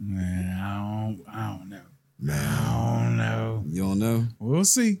it. Man, I don't know. Man. I don't know. You don't know? We'll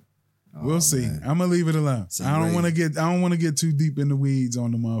see. We'll see. Man. I'm gonna leave it alone. I don't want to get too deep in the weeds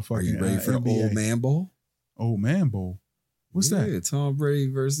on the motherfucking. Are you ready for NBA. the Old Man Bowl? Old Man Bowl. What's that? Tom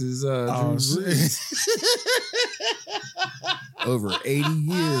Brady versus Drew Brees. Over 80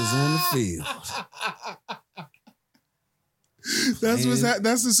 years on the field. That's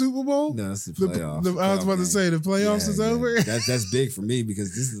the Super Bowl? No, that's the playoffs. I was about to say the playoffs is over. That's big for me because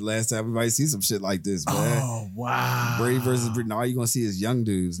this is the last time everybody sees some shit like this, man. Oh wow! Brady versus Brady. All you're gonna see is young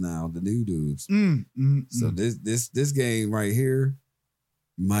dudes now, the new dudes. So this game right here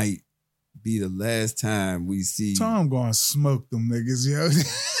might be the last time we see Tom gonna smoke them niggas, yo.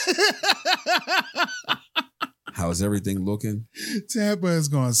 How's everything looking? Tampa is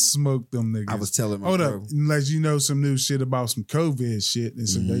gonna smoke them niggas. I was telling my Hold bro. up, let you know some new shit about some COVID shit and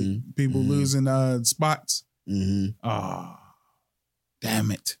some people losing spots. Oh, damn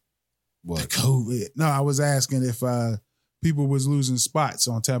it! What? The COVID. No, I was asking if people was losing spots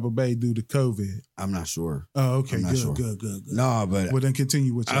on Tampa Bay due to COVID. I'm not sure. Oh, okay, I'm not sure. Good. No, but well, then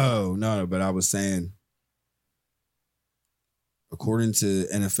continue with you. Oh no, but I was saying, according to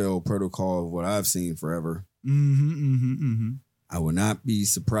NFL protocol of what I've seen forever. I would not be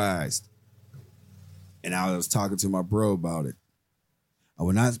surprised. And I was talking to my bro about it. I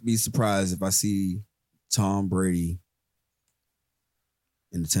would not be surprised if I see Tom Brady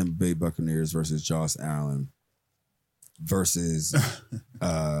in the Tampa Bay Buccaneers versus Josh Allen versus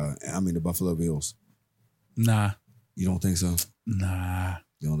the Buffalo Bills. Nah. You don't think so? Nah.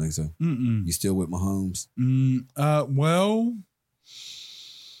 You don't think so? You still with Mahomes? Well,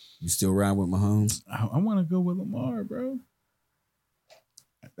 you still riding with Mahomes? I want to go with Lamar, bro.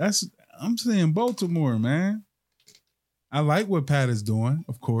 I'm saying Baltimore, man. I like what Pat is doing,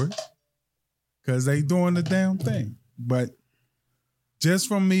 of course, because they doing the damn thing. But just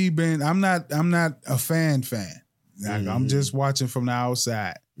from me being, I'm not a fan. Like, I'm just watching from the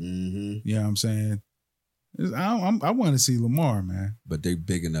outside. You know what I'm saying? I want to see Lamar, man. But they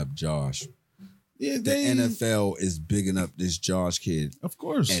bigging up Josh. Yeah, the NFL is bigging up this Josh kid. Of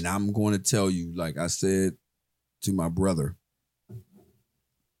course. And I'm going to tell you, like I said to my brother,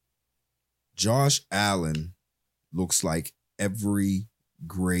 Josh Allen looks like every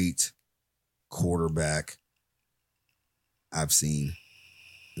great quarterback I've seen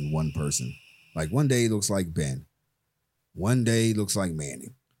in one person. Like one day he looks like Ben. One day he looks like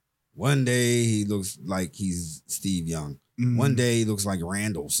Manning. One day he looks like he's Steve Young. One day he looks like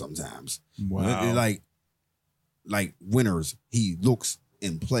Randall sometimes. Wow. Like winners. He looks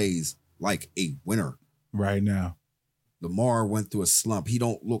and plays like a winner. Right now. Lamar went through a slump. He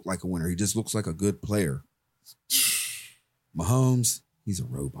don't look like a winner. He just looks like a good player. Mahomes, he's a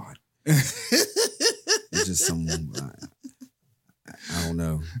robot. He's just someone. I don't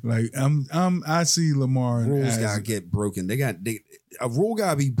know. Like I see Lamar. Rules gotta get broken. A rule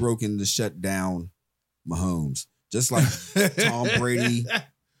gotta be broken to shut down Mahomes. Just like Tom Brady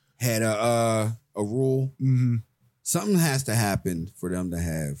had a rule. Mm-hmm. Something has to happen for them to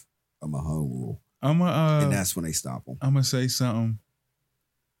have a Mahomes rule, and that's when they stop them. I'm gonna say something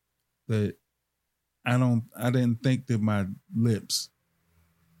that I didn't think that my lips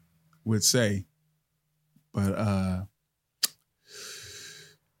would say, but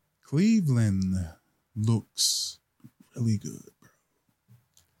Cleveland looks really good, bro.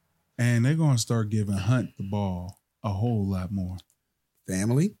 And they're gonna start giving Hunt the ball a whole lot more.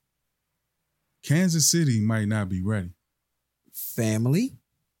 Family. Kansas City might not be ready. Family.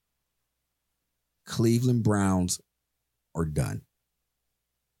 Cleveland Browns are done.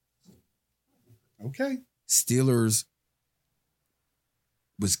 Okay. Steelers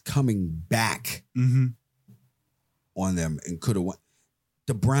was coming back on them and could have won.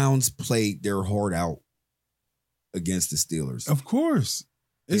 The Browns played their heart out against the Steelers. Of course.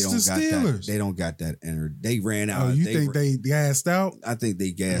 It's the Steelers. They don't got that energy. They ran out. Oh, you think they gassed out? I think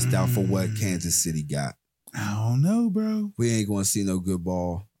they gassed out for what Kansas City got. I don't know, bro. We ain't going to see no good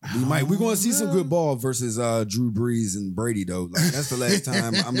ball. We're going to see some good ball versus Drew Brees and Brady, though. Like, that's the last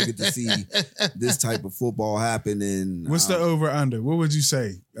time I'm going to get to see this type of football happen. And what's the over-under? What would you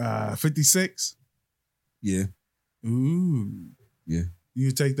say? 56? Yeah. Ooh. Yeah.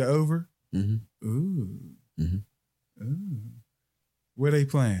 You take the over? Mm-hmm. Ooh. Mm-hmm. Ooh. Where they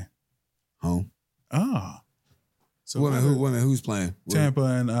playing? Home. Ah. So who's playing? Tampa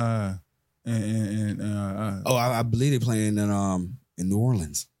and I believe they're playing in New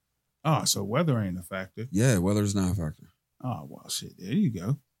Orleans. Oh, so weather ain't a factor. Yeah, weather's not a factor. Oh, well, shit. There you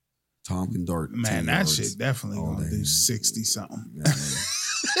go. Tom can dart. Man, that shit definitely gonna do 60 something. Yeah,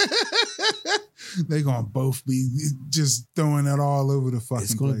 they gonna both be just throwing it all over the fucking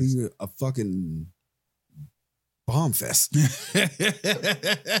It's gonna place. be a fucking bomb fest.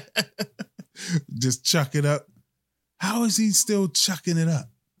 Just chuck it up. How is he still chucking it up?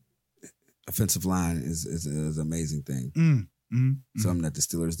 Offensive line is an amazing thing. Something that the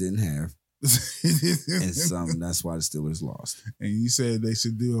Steelers didn't have. And some that's why the Steelers lost. And you said they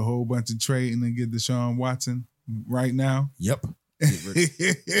should do a whole bunch of trading and get Deshaun Watson right now? Yep.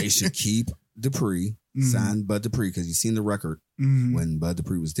 They should keep Dupree, sign Bud Dupree, because you've seen the record. When Bud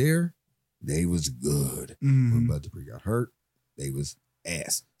Dupree was there, they was good. When Bud Dupree got hurt, they was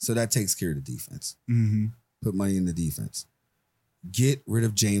ass. So that takes care of the defense. Put money in the defense. Get rid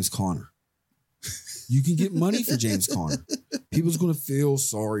of James Conner. You can get money for James Conner. People's going to feel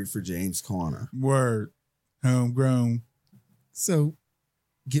sorry for James Conner. Word. Homegrown. So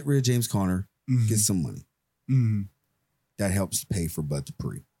get rid of James Conner. Get some money. That helps pay for Bud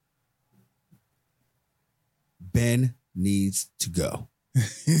Dupree. Ben needs to go.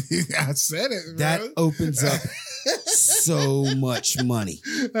 I said it, bro. That opens up so much money.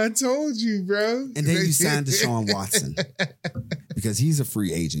 I told you, bro. And then you signed Deshaun Watson because he's a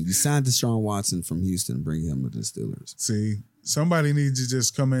free agent. You signed Deshaun Watson from Houston and bring him to the Steelers. See, somebody needs to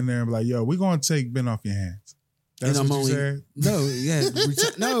just come in there and be like, yo, we're going to take Ben off your hands. That's what you said? No, yeah.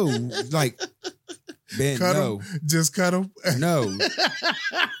 No, like, Ben, cut him. Just cut him. No.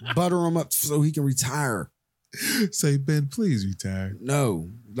 Butter him up so he can retire. Say, Ben, please retire. No.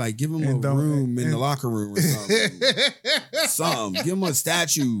 Like, give him a room in the locker room or something. Give him a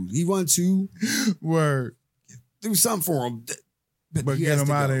statue. He want to. Word. Do something for him. But get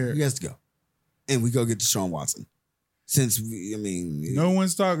him out of here. He has to go. And we go get Deshaun Watson. Since, no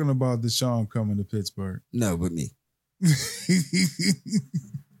one's talking about Deshaun coming to Pittsburgh. No, but me.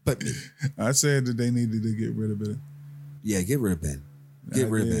 But me. I said that they needed to get rid of it. Yeah, get rid of Ben. Get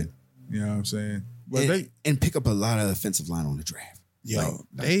rid of Ben. You know what I'm saying? But and pick up a lot of offensive line on the draft. Yo,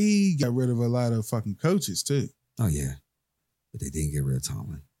 they got rid of a lot of fucking coaches too. Oh yeah, but they didn't get rid of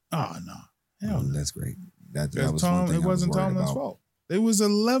Tomlin. Oh no, hell no. That's great. That was one thing. It wasn't Tomlin's fault. It was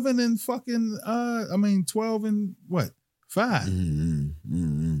 11 and fucking 12 and what 5.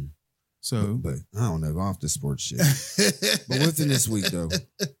 So, but I don't know off the sports shit. But within this week though,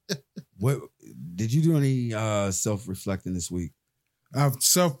 what did you do any self-reflecting this week? I've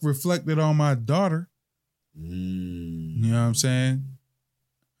self-reflected on my daughter. You know what I'm saying?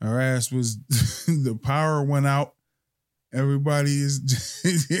 Her ass was, the power went out. Everybody is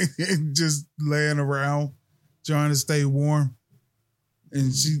just laying around trying to stay warm. And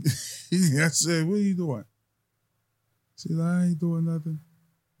I said, what are you doing? She said, I ain't doing nothing.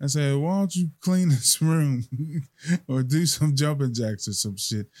 I said, why don't you clean this room or do some jumping jacks or some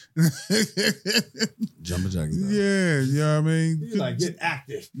shit? Jumping jacks. Yeah, you know what I mean? You like, get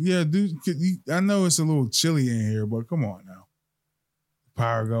active. Yeah, dude. I know it's a little chilly in here, but come on now.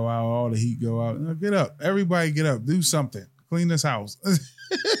 Power go out, all the heat go out. Now get up. Everybody get up. Do something. Clean this house.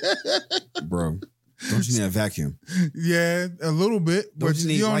 Bro, Don't you need a vacuum? Yeah, a little bit. Don't But you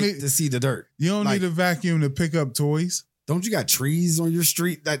need don't light need to see the dirt? you don't like- need a vacuum to pick up toys. Don't you got trees on your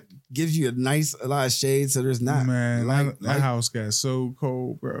street that gives you a lot of shade so there's not Man, light? that house got so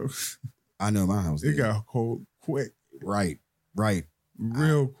cold, bro. I know my house. It did. got cold quick. Right.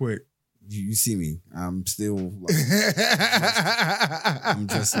 Real quick. You see me. I'm still like, I'm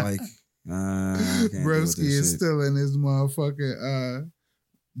just like I can't deal with Broski this is shit. still in his motherfucking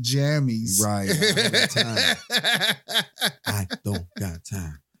jammies. Right. I don't got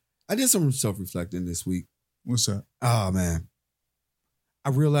time. I did some self-reflecting this week. What's up? Oh man. I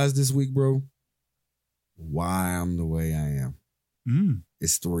realized this week, bro, why I'm the way I am.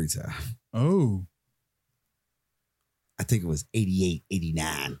 It's story time. Oh. I think it was 88,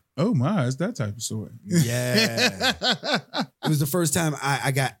 89. Oh my, it's that type of story. Yeah. It was the first time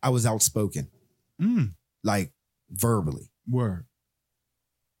I was outspoken. Like verbally. Word.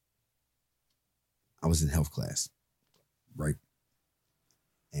 I was in health class. Right.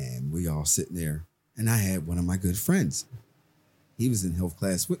 And we all sitting there. And I had one of my good friends. He was in health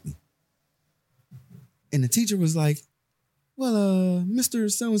class with me. And the teacher was like, well, Mr.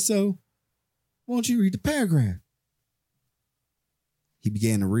 So-and-so, why don't you read the paragraph? He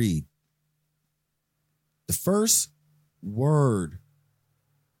began to read. The first word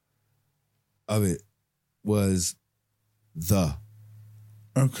of it was the.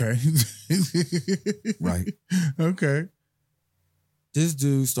 Okay. Right. Okay. This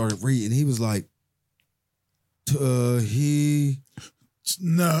dude started reading. He was like, he.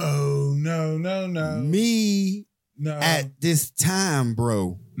 No. Me No. at this time,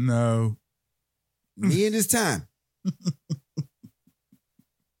 bro. No. Me at this time.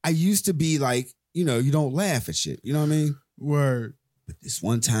 I used to be like, you don't laugh at shit. You know what I mean? Word. But this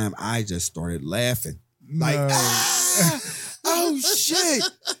one time I just started laughing. Like, No. oh shit.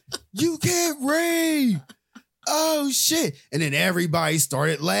 You can't read. Oh shit. And then everybody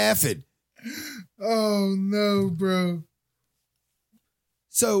started laughing. Oh no, bro.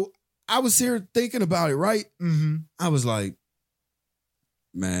 So I was here thinking about it, right? Mm-hmm. I was like,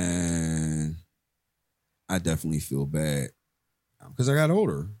 man, I definitely feel bad. Because I got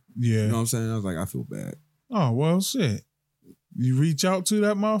older. Yeah. You know what I'm saying? I was like, I feel bad. Oh well, shit. You reach out to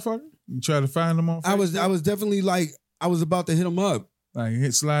that motherfucker? You try to find him on Facebook? I was definitely like, I was about to hit him up. Like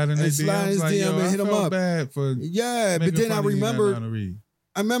slide in his slide in DMs, his like, DM yo, and I hit him felt up. bad for Yeah, but making then fun I of you not knowing remember, how to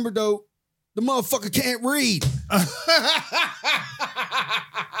read. though, the motherfucker can't read.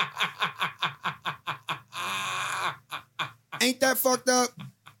 Ain't that fucked up?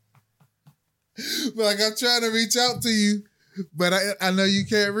 But like I'm trying to reach out to you, but I know you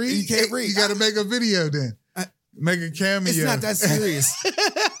can't read. You can't read. You got to make a video then. Make a cameo. It's not that serious.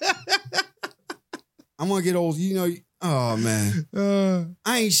 I'm gonna get old. Oh man,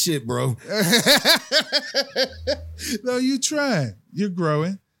 I ain't shit, bro. No, you trying. You're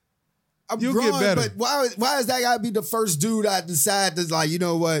growing. You'll growing, get better. But why is that gotta be the first dude I decide to like, you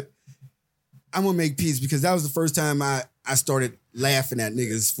know what? I'm gonna make peace because that was the first time I started laughing at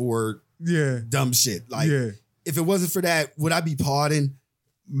niggas for dumb shit. Like, if it wasn't for that, would I be pardoned?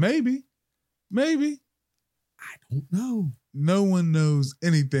 Maybe. I don't know. No one knows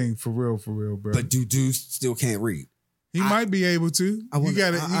anything for real, bro. But dudes still can't read. He might be able to. You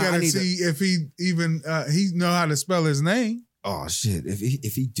gotta see if he even he know how to spell his name. Oh shit!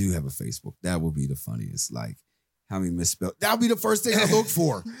 If he do have a Facebook, that would be the funniest. Like how many misspelled. That would be the first thing I look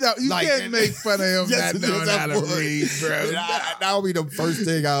for. No, you can't make fun of him Yes, not knowing how to read, bro. That would be the first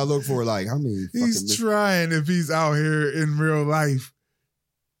thing I look for. Like how many? He's trying if he's out here in real life.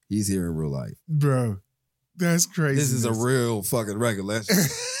 He's here in real life, bro. That's crazy. This is a real fucking recollection.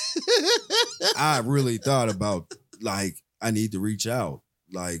 I really thought about like I need to reach out,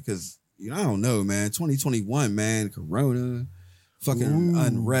 like because I don't know, man. 2021, man. Corona, fucking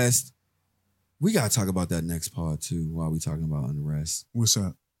unrest. We gotta talk about that next part too. While we talking about unrest, what's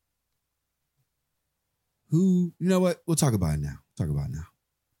up? You know what? We'll talk about it now.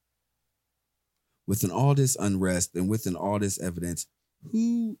 Within all this unrest and within all this evidence,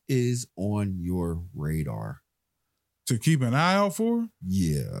 who is on your radar to keep an eye out for?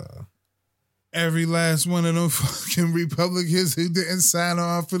 Yeah. Every last one of them fucking Republicans who didn't sign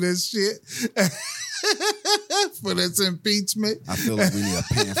on for this shit. For this impeachment. I feel like we need a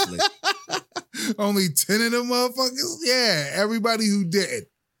pamphlet. Only 10 of them motherfuckers? Yeah, everybody who didn't.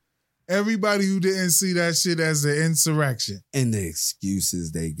 Everybody who didn't see that shit as an insurrection. And the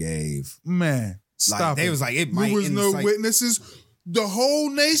excuses they gave. Man, stop They it. was like, it there might was no incite- witnesses. The whole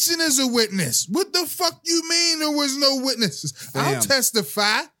nation is a witness. What the fuck you mean there was no witnesses? Fam. I'll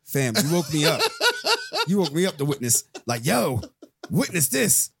testify. Fam, you woke me up. You woke me up to witness. Like, yo, witness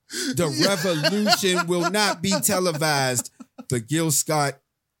this. The revolution will not be televised. But Gil Scott.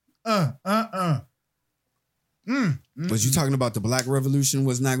 Was you talking about the Black Revolution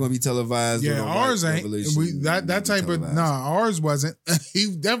was not going to be televised? Yeah, ours ain't. That type of ours wasn't.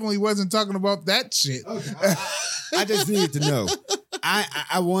 He definitely wasn't talking about that shit. Okay. I just needed to know.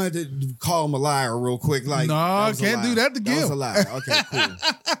 I wanted to call him a liar real quick. Like, no, I can't do that to Gil. That was a lie. Okay,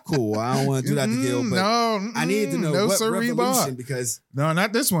 cool. I don't want to do that to Gil, but I need to know what revolution because no,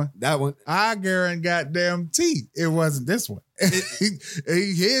 not this one. That one. I guarantee it wasn't this one.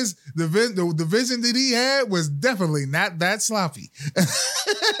 The vision that he had was definitely not that sloppy.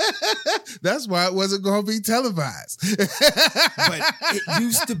 That's why it wasn't going to be televised. But it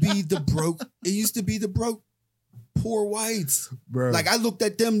used to be the broke. Poor whites, bro. Like I looked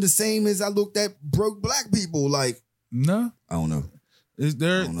at them the same as I looked at broke black people. Like no, I don't know.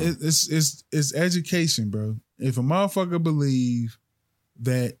 It's education, bro. If a motherfucker believe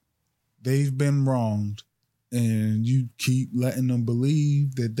that they've been wronged, and you keep letting them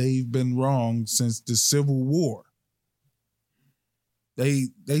believe that they've been wronged since the Civil War, they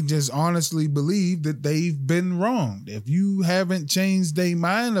just honestly believe that they've been wronged. If you haven't changed their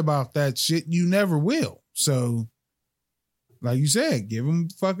mind about that shit, you never will. So. Like you said, give them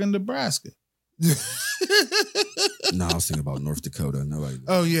fucking Nebraska. No, I was thinking about North Dakota. Nobody.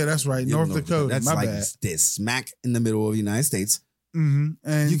 Oh yeah, that's right, North Dakota. That's my like bad. This smack in the middle of the United States. Mm-hmm.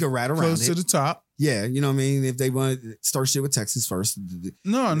 And you can ride around close to the top. Yeah, you know what I mean. If they want to start shit with Texas first.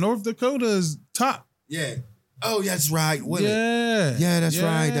 No, North Dakota is top. Yeah. Oh, that's right. Yeah, that's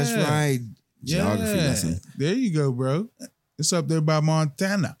right. That's right. Geography lesson. There you go, bro. It's up there by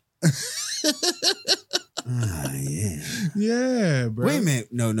Montana. Yeah. Yeah, bro. Wait a minute.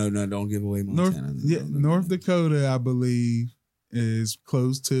 No, don't give away Montana. North Dakota, I believe, is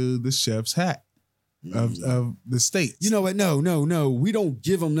close to the chef's hat of the states. You know what? No. We don't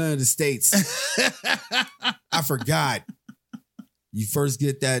give them none of the states. I forgot. You first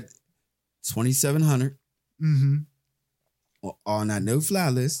get that 2,700 on that no-fly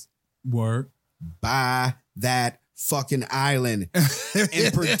list. Word. Buy that fucking island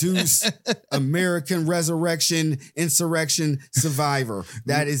and produce American Resurrection, Insurrection, Survivor.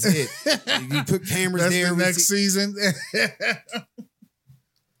 That is it. You put cameras That's there. The next season.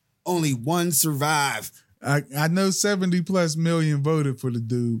 Only one survive. I know 70 plus million voted for the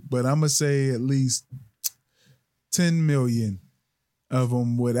dude, but I'm going to say at least 10 million of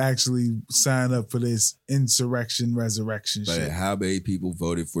them would actually sign up for this Insurrection, Resurrection but shit. How many people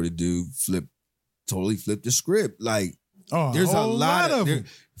voted for the dude totally flipped the script? Like, there's a lot of them.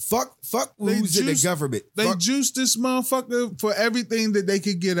 Fuck who's in the government. They juiced this motherfucker for everything that they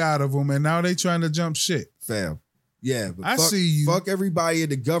could get out of him, and now they trying to jump shit. Fam. Yeah, but I see you. Fuck everybody in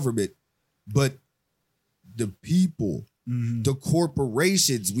the government, but the people, the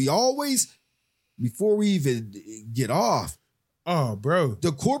corporations, we always, before we even get off, oh, bro.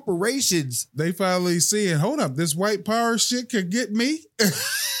 the corporations, they finally seeing, hold up, this white power shit could get me?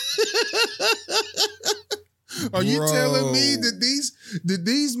 Are you telling me that these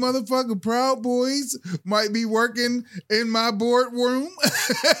motherfucking Proud Boys might be working in my boardroom?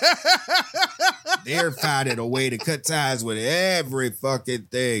 they're finding a way to cut ties with every fucking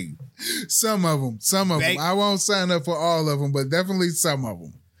thing. Some of them. I won't sign up for all of them, but definitely some of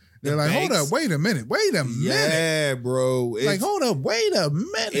them. They're like, hold up, wait a minute. Yeah, bro. Like, hold up, wait a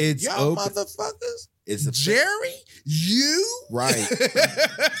minute. Y'all motherfuckers. It's a Jerry? You? Right.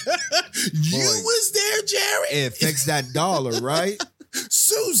 You was there, Jerry? It affects that dollar, right?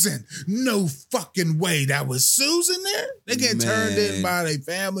 Susan. No fucking way that was Susan there. They get turned in by their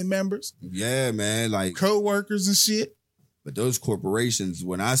family members. Yeah, man. Like co-workers and shit. But those corporations,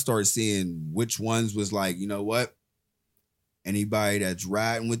 when I started seeing which ones was like, you know what? Anybody that's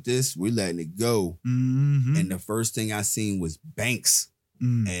riding with this, we're letting it go. Mm-hmm. And the first thing I seen was banks.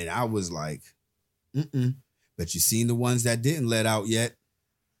 And I was like, But you seen the ones that didn't let out yet?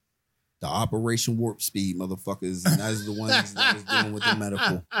 The Operation Warp Speed motherfuckers. And those are the ones that was dealing with the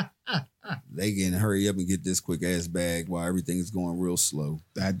medical. They can hurry up and get this quick ass bag while everything is going real slow.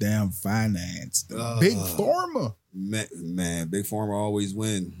 That damn finance. Big Pharma. Man, Big Pharma always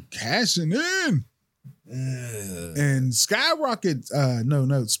win. Cashing in. And skyrocket.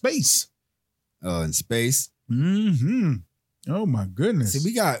 No, space. In space. Mm-hmm. Oh my goodness.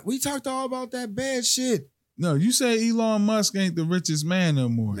 See, we talked all about that bad shit. No, you say Elon Musk ain't the richest man no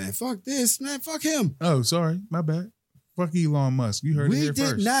more. Man, fuck this. Man, fuck him. Oh, sorry. My bad. Fuck Elon Musk. You heard it here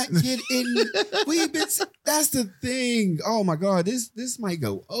first. We did not get in. That's the thing. Oh my God. This might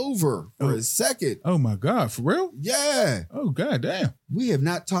go over for a second. Oh my God. For real? Yeah. Oh, God damn. We have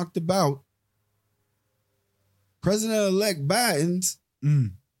not talked about President-elect Biden's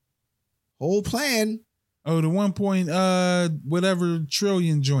Whole plan. Oh, the 1 point whatever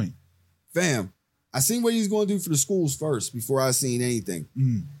trillion joint. Fam, I seen what he's going to do for the schools first before I seen anything.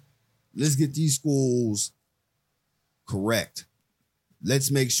 Let's get these schools correct.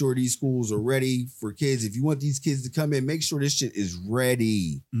 Let's make sure these schools are ready for kids. If you want these kids to come in, make sure this shit is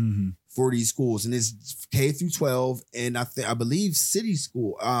ready for these schools. And it's K through 12, and I believe city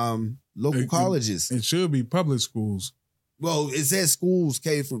school, local colleges. It should be public schools. Well, it says schools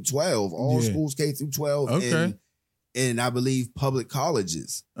K through 12, all schools K through 12. Okay. And I believe public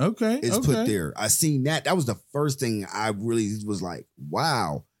colleges. Okay. It's put there. I seen that. That was the first thing I really was like,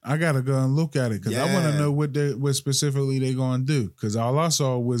 wow. I gotta go and look at it because I want to know what specifically they're gonna do. Because all I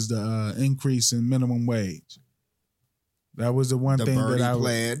saw was the increase in minimum wage. That was the one thing Bernie that I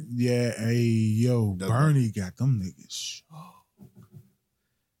plan. Yeah, Bernie got them niggas.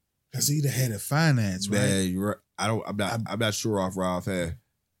 Cause he the head of finance, right? Yeah, you're right. I'm not sure off Ralph had,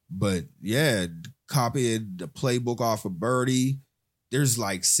 but yeah, copying the playbook off of Bernie. There's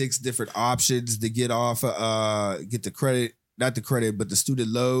like 6 different options to get off. Get the credit. Not the credit, but the student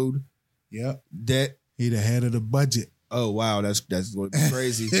load. Yep. Debt. He the head of the budget. Oh, wow. That's going to be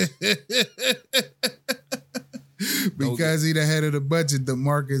crazy. Because he the head of the budget, the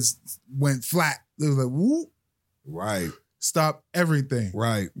markets went flat. It was like, whoop. Right. Stop everything.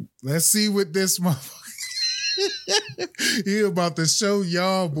 Right. Let's see what this motherfucker. He about to show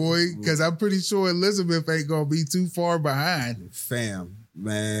y'all, boy, because I'm pretty sure Elizabeth ain't going to be too far behind. Fam.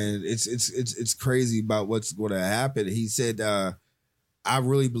 Man, it's crazy about what's going to happen. He said, I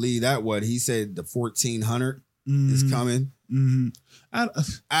really believe that what he said. The 1,400 is coming. I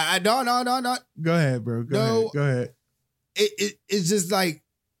no. Go ahead, bro. Go ahead. It's just like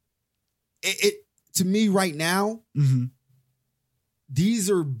it to me right now. These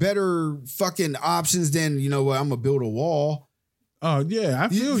are better fucking options than I'm gonna build a wall. Oh yeah, I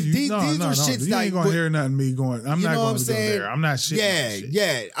feel you. These are shits you ain't gonna hear nothing me going. I'm not going to go there. I'm not shit.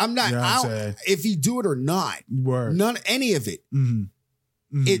 Yeah. I'm not. You know what I'm saying? If he do it or not, Word. any of it.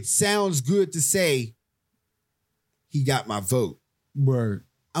 It sounds good to say he got my vote. Word.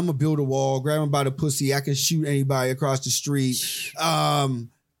 I'm gonna build a wall, grab him by the pussy. I can shoot anybody across the street.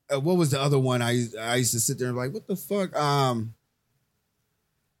 What was the other one? I used to sit there and be like, what the fuck?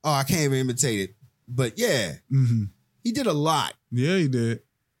 I can't even imitate it. But yeah, he did a lot. Yeah, he did.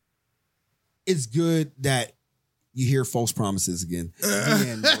 It's good that you hear false promises again.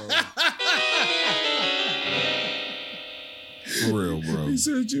 Man, bro. For real, bro. He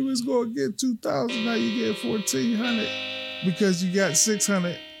said you was going to get 2,000. Now you get 1,400 because you got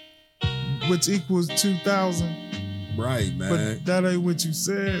 600, which equals 2,000. Right, man. But that ain't what you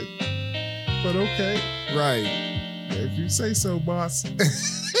said. But okay. Right. If you say so, boss.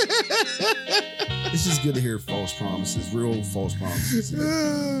 It's just good to hear false promises, real false promises.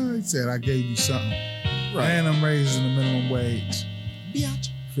 He said, I gave you something. Right. And I'm raising the minimum wage.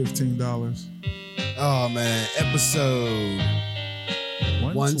 $15. Oh, man. Episode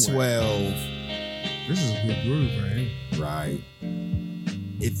 112. This is a good groove, right? Right.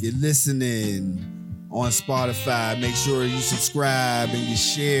 If you're listening on Spotify, make sure you subscribe and you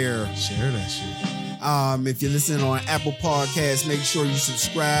share. Share that shit. If you're listening on Apple Podcasts, make sure you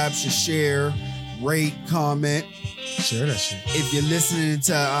subscribe, share, rate, comment. Share that shit. If you're listening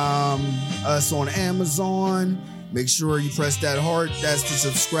to us on Amazon, make sure you press that heart. That's to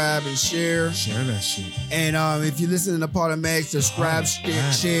subscribe and share. Share that shit. And if you're listening to Podomatic, subscribe,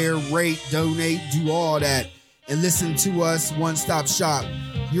 share, rate, donate, do all that. And listen to us, One Stop Shop,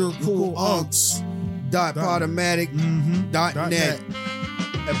 Your Cool Unks. Podomatic.net.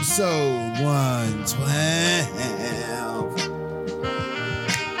 Episode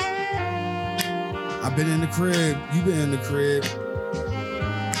 112. I've been in the crib. You've been in the crib.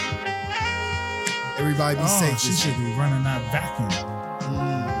 Everybody be safe. She should be running that vacuum.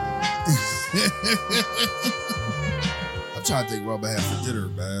 I'm trying to think what I'm gonna have for dinner,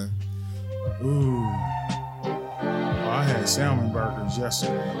 man. Ooh. I had salmon burgers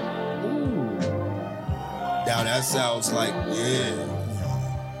yesterday. Ooh. Now that sounds like, yeah.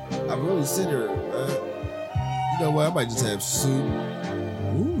 I really sit here, man. You know what? I might just have soup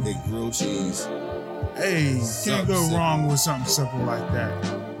and grilled cheese. Hey, can't go wrong with something simple like that.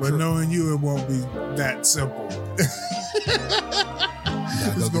 But knowing you, it won't be that simple.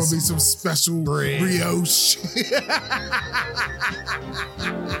 There's going to be some special brioche.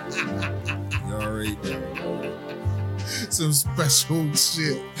 You already know. Some special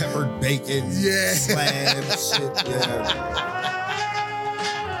shit. Peppered bacon. Yeah. Slab shit. Yeah.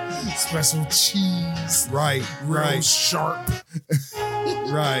 Special cheese. Right. Real sharp.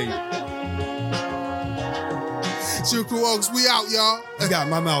 Right. Sugar Oaks, we out, y'all. I got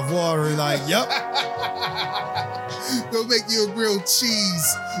my mouth watering like, yep. Go make you a grilled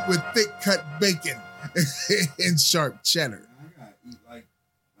cheese with thick cut bacon and sharp cheddar. I gotta eat like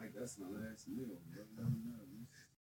that's my last meal.